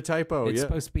 Brazil's about a typo. It's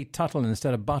supposed to be Tuttle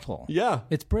instead of Buttle. Yeah.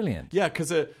 It's brilliant. Yeah,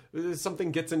 because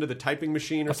something gets into the typing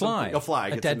machine or something. A fly.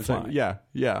 A dead fly.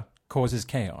 Yeah. Causes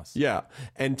chaos. Yeah,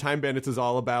 and Time Bandits is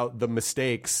all about the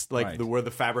mistakes, where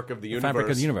the fabric of the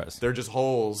universe. They're just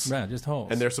holes. Yeah, just holes.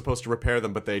 And they're supposed to repair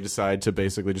them, but they decide to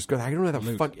basically just go, I don't know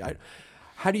the fuck.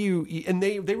 How do you... And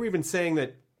they were even saying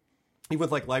that, even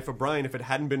with like Life of Brian, if it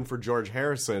hadn't been for George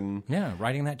Harrison... Yeah,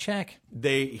 writing that check.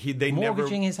 They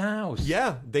mortgaging his house.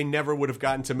 Yeah, they never would have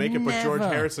gotten to make it, but George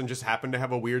Harrison just happened to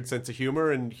have a weird sense of humor,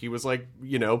 and he was like,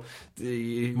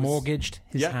 mortgaged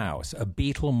his house. A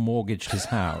Beatle mortgaged his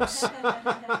house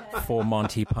for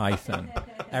Monty Python.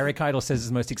 Eric Idle says it's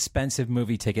the most expensive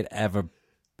movie ticket ever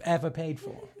paid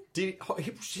for.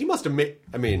 He must have made...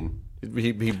 I mean...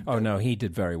 He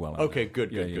did very well. Okay,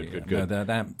 good. No,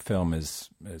 that film has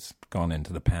gone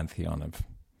into the pantheon of,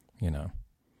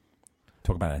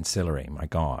 talk about ancillary. My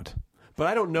God. But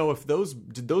I don't know if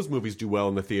did those movies do well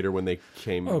in the theater when they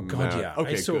came out? Oh God, yeah.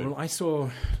 Okay, I saw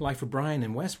Life of Brian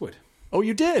in Westwood. Oh,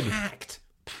 you did?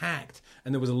 Packed,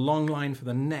 and there was a long line for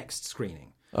the next screening.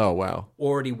 Oh, wow.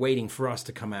 Already waiting for us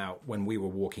to come out when we were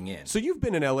walking in. So you've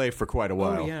been in LA for quite a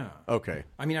while. Oh, yeah. Okay.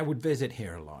 I mean, I would visit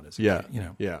here a lot as a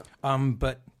kid, Yeah.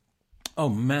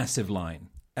 Massive line.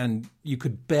 And you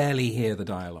could barely hear the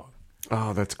dialogue.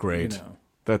 Oh, that's great.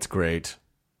 That's great.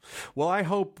 Well, I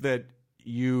hope that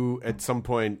you at some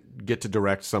point get to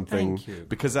direct something. Thank you.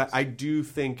 Because I do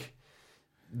think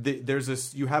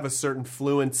you have a certain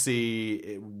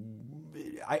fluency.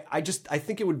 I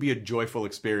think it would be a joyful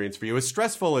experience for you. As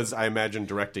stressful as I imagine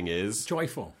directing is.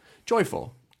 Joyful.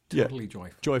 Totally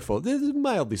joyful. This is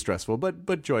mildly stressful,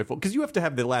 but joyful. Because you have to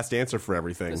have the last answer for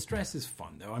everything. The stress is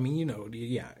fun, though. I mean, you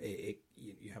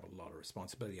have a lot of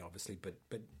responsibility, obviously.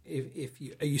 But if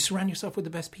you surround yourself with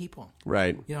the best people.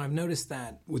 Right. I've noticed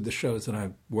that with the shows that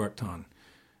I've worked on,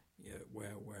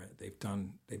 where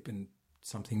they've been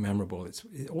something memorable.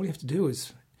 All you have to do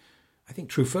is... I think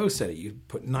Truffaut said it. You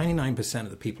put 99%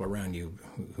 of the people around you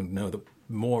who know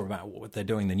more about what they're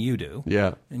doing than you do.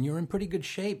 Yeah. And you're in pretty good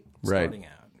shape starting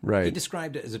out. Right. He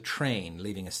described it as a train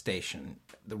leaving a station.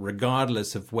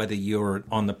 Regardless of whether you're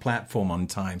on the platform on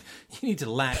time, you need to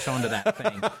latch onto that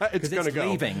thing. It's going to go.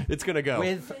 Leaving. It's going to go.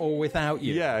 With or without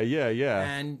you. Yeah.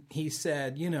 And he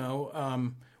said,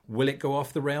 will it go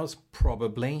off the rails?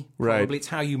 Probably. Right. Probably. It's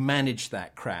how you manage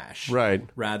that crash. Right.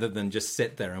 Rather than just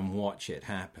sit there and watch it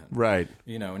happen. Right.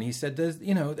 And he said, there's,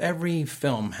 every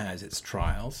film has its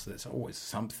trials. There's always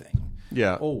something.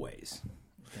 Yeah. Always.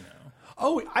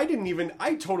 Oh, I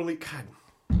totally, God,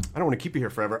 I don't want to keep you here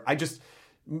forever. I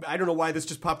don't know why this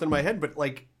just popped in my head, but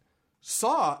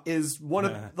Saw is one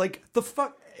of, the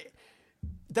fuck...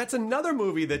 That's another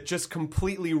movie that just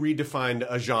completely redefined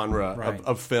a genre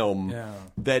of film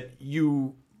that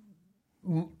you...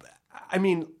 I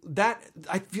mean,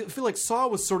 I feel like Saw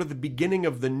was sort of the beginning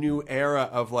of the new era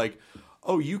of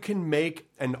you can make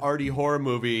an arty horror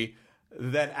movie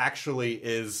that actually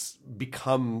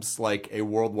becomes a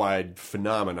worldwide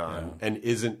phenomenon and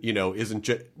isn't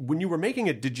just... When you were making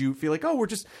it, did you feel we're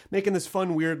just making this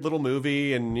fun, weird little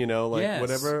movie and, yes,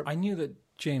 whatever? I knew that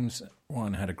James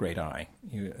Wan had a great eye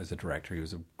as a director. He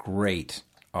was a great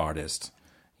artist.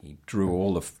 He drew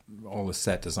all the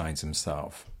set designs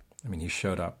himself. I mean, he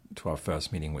showed up to our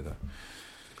first meeting with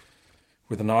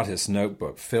an artist's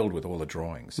notebook filled with all the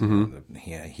drawings. Mm-hmm.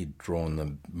 He'd drawn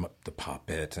the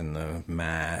puppet and the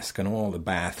mask and all the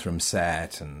bathroom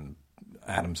set and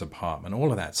Adam's apartment,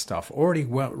 all of that stuff already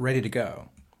ready to go.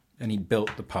 And he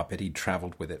built the puppet. He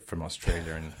traveled with it from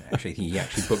Australia, and he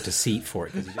actually booked a seat for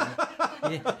it because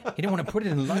he didn't want to put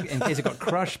it in luggage in case it got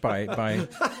crushed by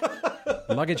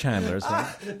luggage handlers.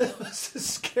 Right? That must have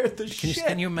scared the shit.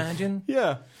 Can you imagine?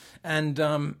 Yeah. And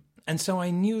so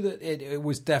I knew that it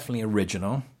was definitely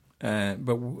original,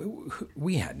 but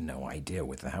we had no idea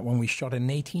with that when we shot in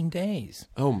 18 days.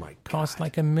 Oh my God! Cost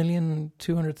like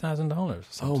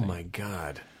 $1,200,000. Oh my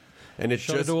God! And it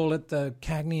shot it all at the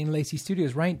Cagney and Lacey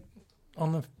Studios, right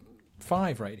on the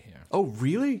 5 right here. Oh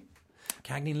really?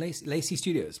 Cagney and Lacey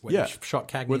Studios. Where they shot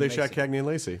Cagney. Where they and shot Cagney and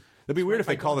Lacey. It'd be weird if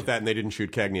they called it that and they didn't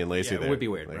shoot Cagney and Lacey there. It would be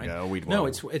weird, right? No,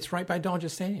 it's right by Dodger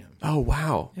Stadium. Oh,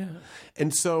 wow. Yeah.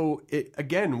 And so,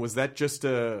 again, was that just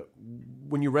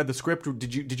when you read the script,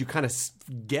 did you kind of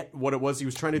get what it was he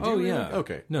was trying to do? Oh, yeah.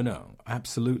 Okay. No,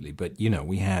 absolutely. But,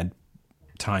 we had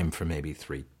time for maybe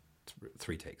three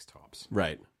takes tops.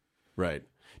 Right.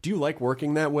 Do you like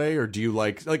working that way, or do you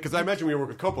like because I imagine when you work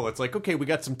with Coppola, it's like, okay, we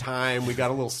got some time, we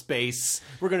got a little space,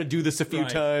 we're going to do this a few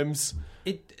times.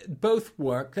 It both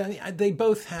work. They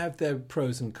both have their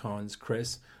pros and cons,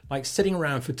 Chris. Like sitting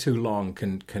around for too long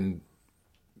can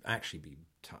actually be,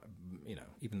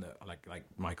 even though like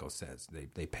Michael says,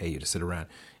 they pay you to sit around.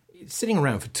 Sitting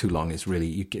around for too long is really,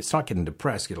 you start getting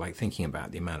depressed. You're like thinking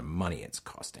about the amount of money it's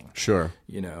costing. Sure.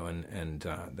 And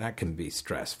that can be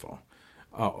stressful.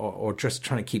 Or just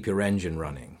trying to keep your engine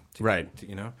running. Right.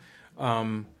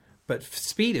 But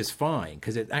speed is fine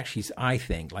because it actually, I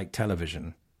think, like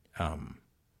television,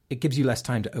 it gives you less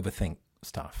time to overthink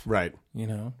stuff. Right.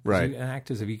 Right.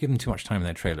 Actors, if you give them too much time in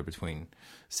their trailer between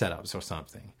setups or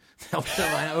something, they'll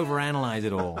overanalyze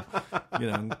it all.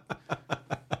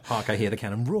 Hark, I hear the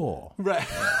cannon roar. Right.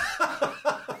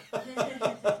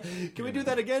 Can we do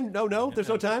that again? No, there's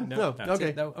no time? No.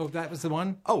 Okay. No. Oh, that was the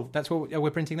one? Oh. That's what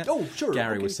we're printing that? Oh, sure.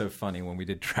 Gary was so funny when we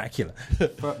did Dracula.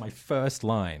 My first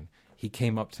line, he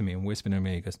came up to me and whispered to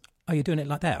me, he goes, "Oh, you're doing it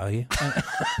like that, are you?"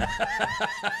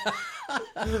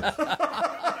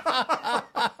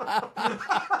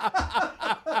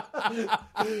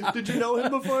 Did you know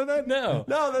him before that? No.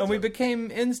 And we became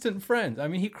instant friends. I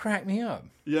mean, he cracked me up.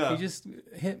 Yeah. He just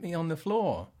hit me on the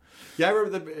floor. Yeah, I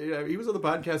remember he was on the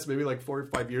podcast maybe like 4 or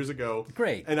 5 years ago.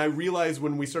 Great. And I realized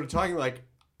when we started talking, like,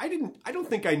 I don't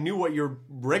think I knew what your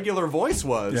regular voice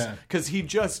was. Yeah. Because he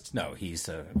just... No, he's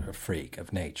a freak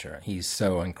of nature. He's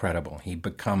so incredible. He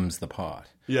becomes the part.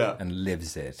 Yeah. And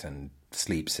lives it and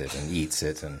sleeps it and eats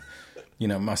it and,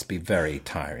 it must be very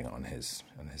tiring on his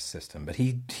system. But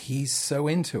he's so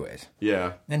into it.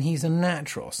 Yeah. And he's a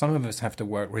natural. Some of us have to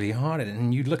work really hard at it.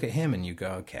 And you look at him and you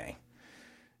go, okay...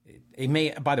 It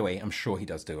may, by the way, I'm sure he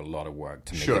does do a lot of work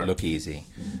to make it look easy,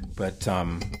 but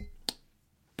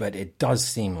it does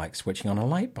seem like switching on a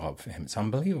light bulb for him. It's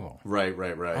unbelievable. Right.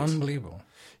 Unbelievable.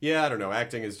 Yeah, I don't know.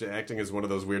 Acting is one of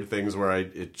those weird things where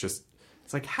it's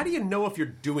like, how do you know if you're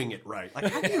doing it right?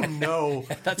 Like, how do you know?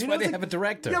 That's why they have a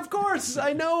director. Yeah, of course,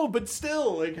 I know, but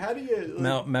still, like, how do you?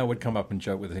 Mel would come up and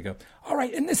joke with it. He'd go, "All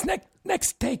right, in this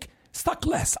next take, suck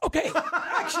less. Okay,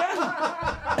 action."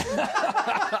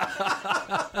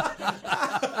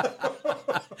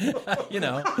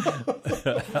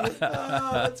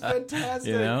 That's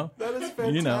fantastic. That is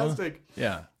fantastic.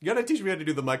 Yeah. You gotta teach me how to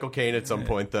do the Michael Caine at some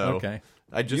point, though. Okay.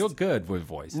 You're good with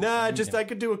voice. Nah, I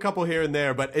could do a couple here and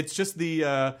there, but it's just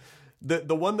the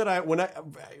one that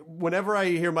whenever I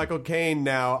hear Michael Caine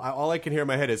now, all I can hear in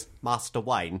my head is Master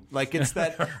Wayne. Like it's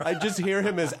that I just hear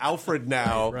him as Alfred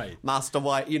now, right. Master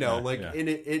Wayne. In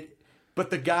it.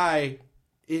 But the guy,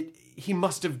 he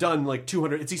must have done like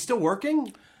 200. Is he still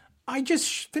working? I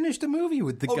just finished a movie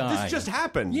with the guy. Oh, this just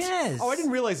happened? Yes. Oh, I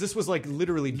didn't realize this was like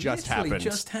literally just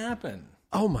happened.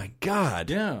 Oh my God.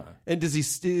 Yeah. And does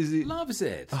he loves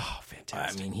it? Oh,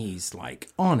 fantastic. I mean, he's like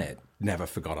on it. Never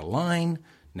forgot a line.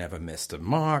 Never missed a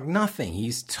mark. Nothing.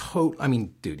 He's I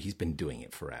mean, dude, he's been doing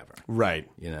it forever. Right.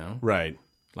 Right.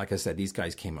 Like I said, these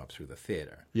guys came up through the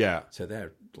theater. Yeah. So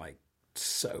they're like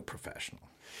so professional.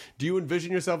 Do you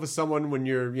envision yourself as someone when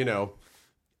you're,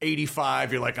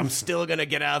 85, you're like, I'm still going to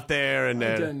get out there? And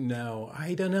I don't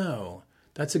know.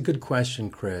 That's a good question,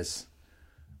 Chris.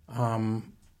 I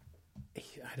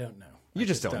don't know. You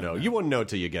just don't know. You won't know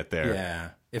till you get there. Yeah.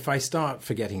 If I start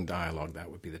forgetting dialogue, that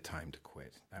would be the time to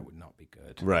quit. That would not be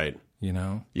good. Right.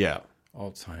 Yeah.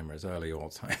 Alzheimer's, early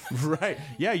Alzheimer's. Right.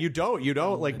 Yeah, you don't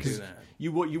like, do 'cause that.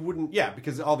 you wouldn't, yeah,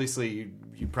 because obviously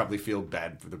you probably feel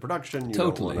bad for the production. You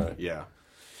Totally. Don't wanna, yeah.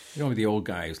 You know, with the old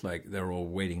guys, like, they're all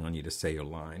waiting on you to say your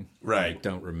line. Right. They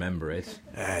don't remember it.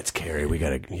 It's Cary. You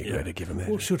gotta give him that.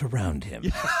 We'll shoot around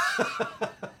him.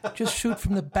 Just shoot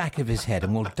from the back of his head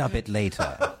and we'll dub it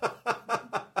later.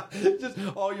 Just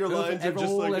all your lines are just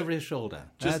all like over his shoulder.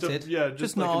 just That's it. Yeah,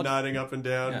 just like nod. nodding up and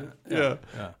down. Yeah.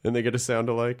 And they get to sound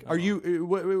alike. Are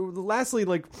you? Lastly,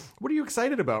 like, what are you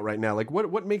excited about right now? Like,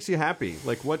 what makes you happy?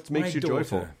 Like, what makes My you daughter,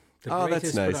 joyful? The Oh, greatest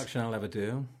that's nice. production I'll ever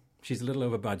do. She's a little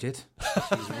over budget.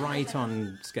 She's right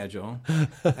on schedule.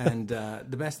 And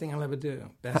the best thing I'll ever do.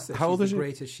 How old is she? The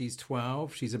greatest. She's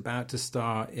 12. She's about to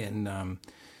star in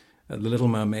The Little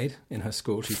Mermaid in her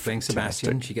school. She's playing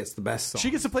Sebastian. She gets the best song.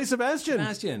 She gets to play Sebastian.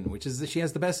 Sebastian, which is she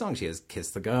has the best song. She has "Kiss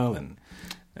the Girl" and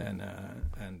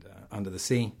 "Under the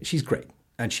Sea." She's great,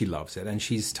 and she loves it, and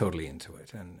she's totally into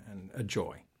it, and a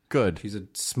joy. Good. She's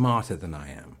smarter than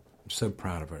I am. I'm so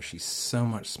proud of her. She's so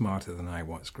much smarter than I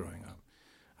was growing up.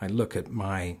 I look at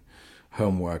my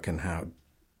homework and how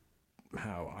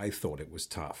I thought it was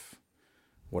tough,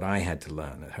 what I had to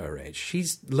learn at her age.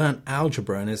 She's learned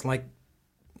algebra and is like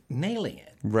nailing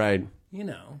it, Right. you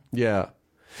know. Yeah.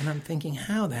 And I'm thinking,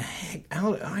 how the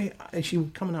heck? She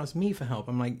would come and ask me for help.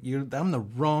 I'm like, I'm the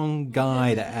wrong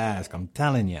guy to ask. I'm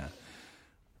telling you,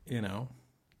 you know.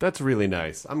 That's really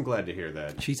nice. I'm glad to hear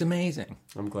that. She's amazing.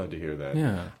 I'm glad to hear that.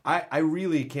 Yeah. I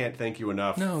really can't thank you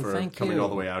enough for thank coming you. all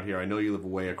the way out here. I know you live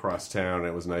way across town.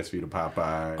 It was nice for you to pop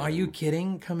by. Are you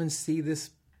kidding? Come and see this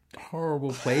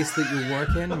horrible place that you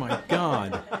work in. My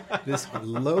God, this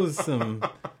loathsome,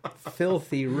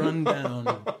 filthy,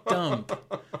 rundown dump.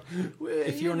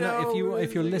 If you're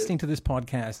listening to this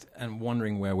podcast and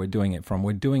wondering where we're doing it from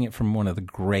one of the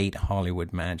great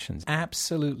Hollywood mansions.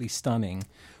 Absolutely stunning.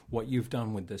 What you've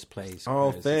done with this place.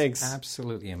 Oh, Chris. thanks. It's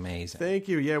absolutely amazing. Thank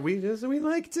you. Yeah, we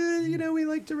like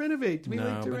to renovate. We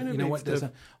like to renovate. You know what? There's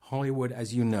stuff. Hollywood,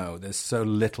 as you know, there's so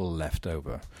little left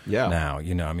over. Yeah. Now,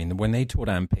 you know, I mean, when they toured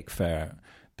on Pick Fair,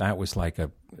 that was like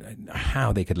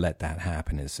how they could let that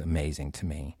happen is amazing to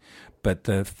me. But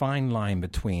the fine line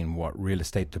between what real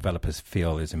estate developers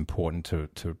feel is important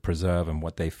to preserve and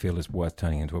what they feel is worth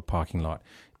turning into a parking lot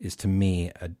is, to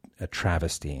me, a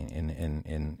travesty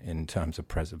in terms of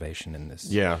preservation in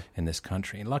this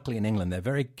country. And luckily in England, they're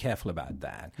very careful about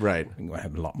that. Right. We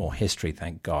have a lot more history,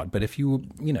 thank God. But if you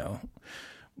know,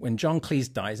 when John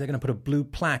Cleese dies, they're going to put a blue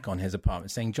plaque on his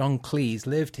apartment saying John Cleese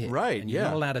lived here. Right, And you're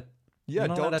not allowed to. Yeah, you're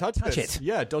not don't allowed to touch this. it.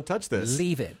 Yeah, don't touch this.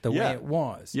 Leave it the way it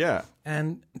was. Yeah.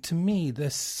 And to me,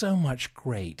 there's so much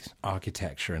great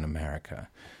architecture in America,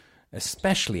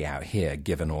 especially out here,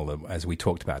 given all the, as we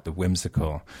talked about, the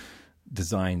whimsical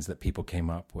designs that people came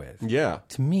up with. Yeah.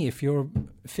 To me, if you're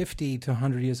 50 to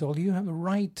 100 years old, you have a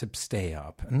right to stay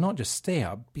up. And not just stay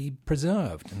up, be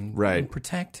preserved and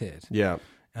protected. Yeah.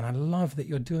 And I love that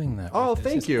you're doing that. Oh, with this.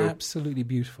 thank It's you. absolutely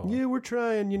beautiful. Yeah, we're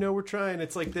trying. We're trying.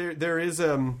 It's like there is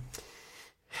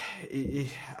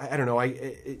I don't know.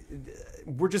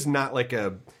 We're just not like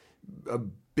a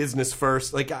business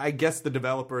first. Like, I guess the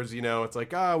developers, it's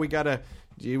like, we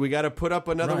gotta put up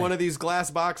another one of these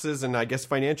glass boxes, and I guess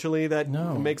financially that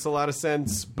makes a lot of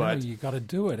sense. But you got to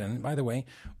do it. And by the way,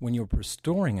 when you're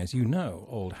restoring, as you know,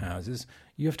 old houses,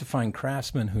 you have to find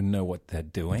craftsmen who know what they're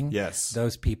doing. Yes,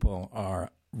 those people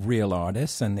are real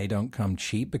artists, and they don't come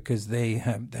cheap because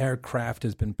their craft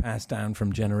has been passed down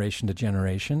from generation to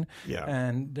generation. Yeah,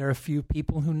 and there are a few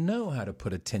people who know how to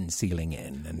put a tin ceiling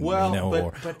in. And,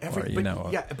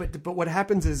 but what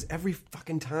happens is every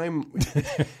fucking time,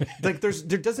 like there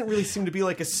doesn't really seem to be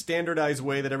like a standardized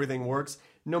way that everything works.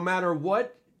 No matter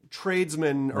what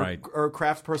tradesman or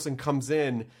craftsperson comes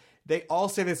in, they all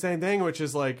say the same thing, which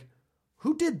is like,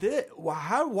 who did this?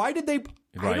 Why did they?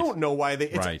 I don't know why they.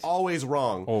 It's always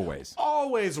wrong. Always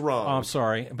wrong. Oh, I'm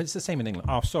sorry, but it's the same in England.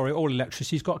 Oh, sorry, all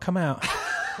electricity's got to come out.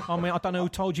 I mean, I don't know who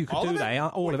told you could do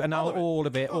that. All of it. No, all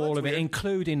of it,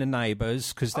 including the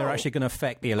neighbours, because they're actually going to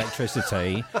affect the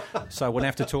electricity. So we'll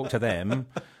have to talk to them.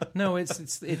 No,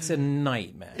 it's a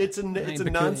nightmare. It's a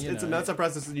nonstop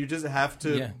process, and you just have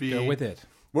to go with it.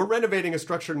 We're renovating a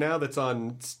structure now that's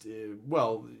on.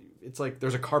 It's like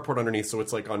there's a carport underneath, so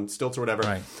it's like on stilts or whatever.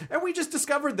 Right. And we just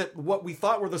discovered that what we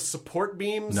thought were the support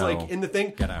beams, like in the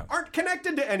thing, aren't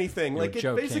connected to anything. You're like it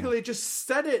joking. basically just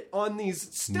set it on these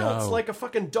stilts like a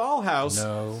fucking dollhouse.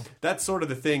 No. That's sort of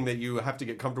the thing that you have to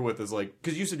get comfortable with. Is like,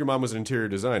 because you said your mom was an interior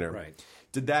designer, right?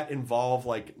 Did that involve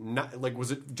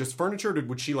was it just furniture? Or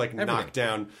would she knock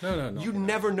down? No. You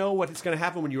never know what's going to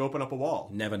happen when you open up a wall.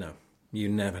 Never know. You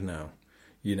never know.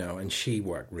 and she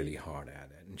worked really hard at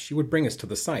it. And she would bring us to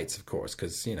the sites, of course,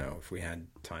 because, if we had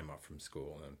time off from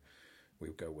school, and we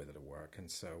would go with her to work.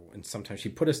 And sometimes she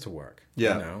put us to work,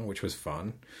 which was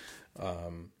fun.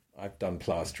 I've done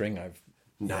plastering. I've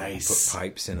put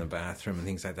pipes in a bathroom and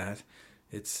things like that.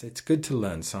 It's good to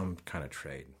learn some kind of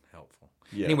trade. Helpful.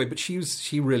 Yeah. Anyway, but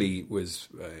she really was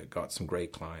got some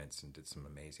great clients and did some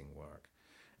amazing work.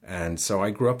 And so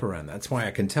I grew up around that. That's why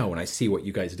I can tell when I see what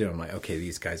you guys do. I'm like, okay,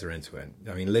 these guys are into it.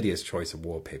 I mean, Lydia's choice of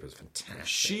wallpaper is fantastic.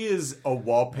 She is a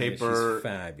wallpaper she's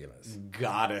fabulous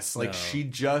goddess. Like she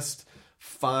just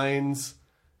finds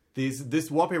this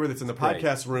wallpaper that's in the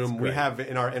podcast room we have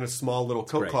in a small little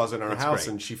coat closet in our house,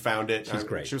 and she found it. She's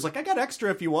great. She was like, I got extra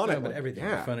if you want it. But everything,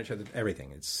 the furniture, everything.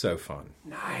 It's so fun.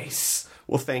 Nice.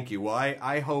 Well, thank you. Well,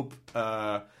 I hope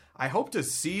to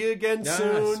see you again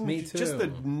soon. Me too. Just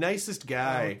the nicest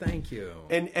guy. Oh, thank you.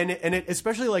 And it,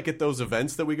 especially like at those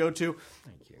events that we go to.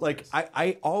 Thank you. Like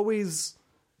I always.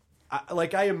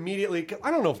 I immediately,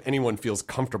 I don't know if anyone feels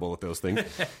comfortable with those things.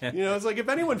 It's like if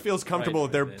anyone feels comfortable,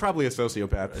 they're probably a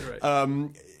sociopath. Right.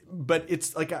 But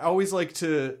it's like I always like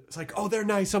to. It's like, oh, they're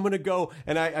nice. I'm gonna go,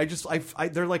 and I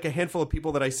they're like a handful of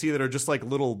people that I see that are just like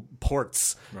little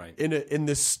ports in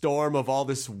this storm of all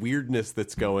this weirdness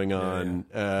that's going on.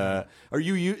 Yeah. Are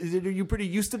you pretty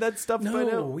used to that stuff by now?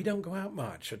 No, we don't go out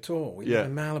much at all. We live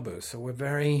in Malibu, so we're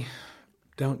very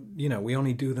we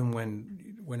only do them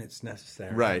when it's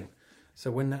necessary. Right. So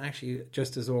we're actually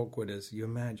just as awkward as you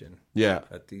imagine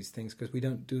at these things because we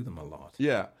don't do them a lot.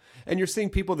 Yeah. And you're seeing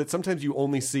people that sometimes you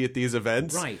only see at these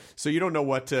events. Right. So you don't know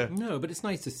what to... No, but it's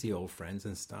nice to see old friends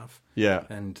and stuff. Yeah.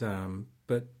 And,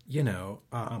 but,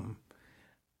 I'd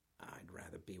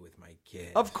rather be with my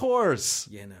kids. Of course.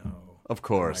 Of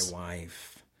course. My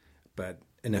wife.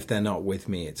 And if they're not with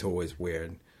me, it's always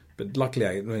weird. But luckily,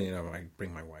 I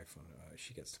bring my wife on.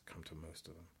 She gets to come to most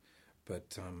of them.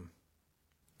 But...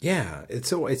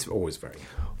 it's always very.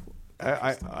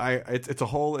 It's a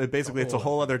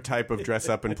whole other type of dress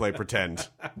up and play pretend.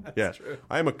 Yeah,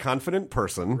 I am a confident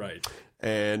person, right?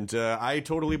 And I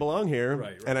totally belong here,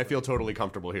 right, and I feel totally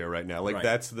comfortable here right now. Like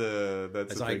that's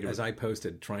as I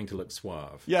posted, trying to look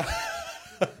suave. Yeah,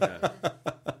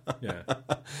 yeah,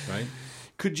 right.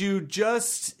 Could you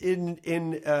just, in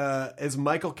as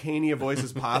Michael Caine a voice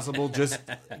as possible, just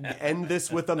end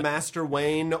this with a Master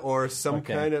Wayne or some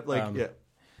kind of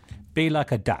Be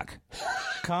like a duck,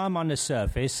 calm on the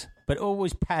surface, but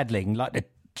always paddling like the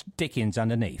Dickens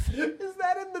underneath. Is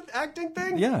that in the acting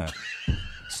thing? Yeah.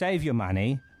 Save your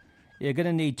money. You're going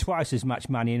to need twice as much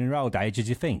money in your old age as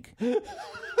you think.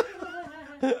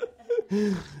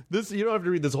 This you don't have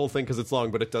to read this whole thing because it's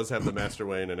long, but it does have the Master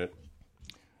Wayne in it.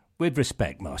 With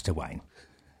respect, Master Wayne,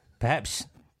 perhaps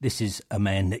this is a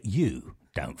man that you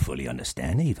don't fully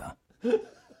understand either.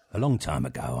 A long time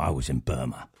ago, I was in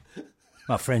Burma.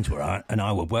 My friends and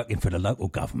I were working for the local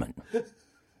government,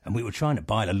 and we were trying to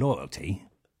buy the loyalty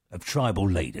of tribal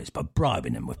leaders by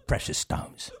bribing them with precious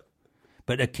stones.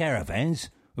 But the caravans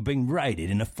were being raided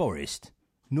in a forest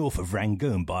north of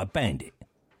Rangoon by a bandit.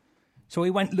 So we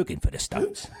went looking for the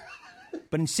stones.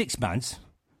 But in 6 months,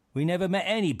 we never met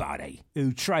anybody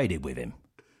who traded with him.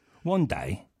 One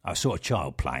day, I saw a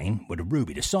child playing with a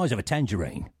ruby the size of a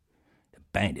tangerine. The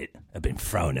bandit had been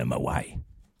throwing them away.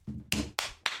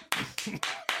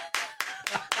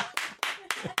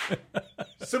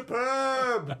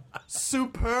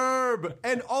 Superb.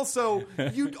 And also,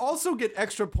 you'd also get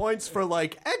extra points for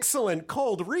excellent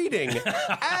cold reading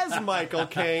as Michael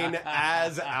Caine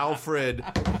as Alfred.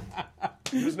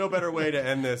 There's no better way to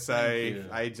end this.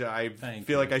 I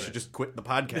feel like I should just quit the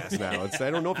podcast now.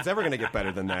 I don't know if it's ever going to get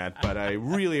better than that, but I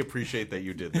really appreciate that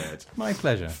you did that. My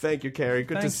pleasure. Thank you, Cary.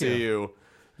 Good to see you.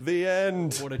 The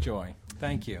end. What a joy.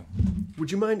 Thank you.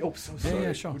 Would you mind? Oh, so sorry.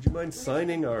 Yeah, sure. Would you mind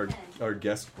signing our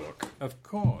guest book? Of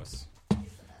course.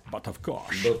 But of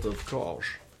course.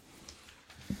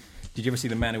 Did you ever see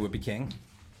The Man Who Would Be King?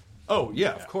 Oh,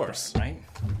 yeah, of course. Right?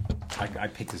 I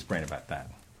picked his brain about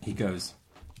that. He goes,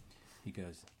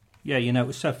 yeah, it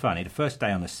was so funny. The first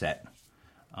day on the set,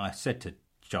 I said to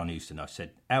John Huston,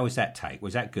 how was that take?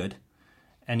 Was that good?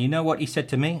 And you know what he said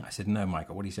to me? I said, no,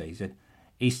 Michael, what did he say?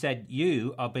 He said,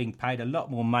 you are being paid a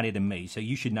lot more money than me, so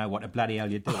you should know what the bloody hell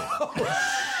you're doing. Oh,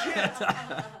 shit.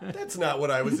 That's not what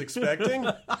I was expecting.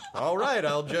 All right,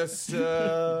 I'll just,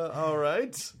 all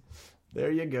right.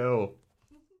 There you go.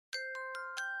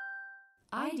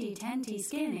 ID10T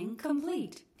scanning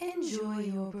complete. Enjoy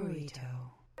your burrito.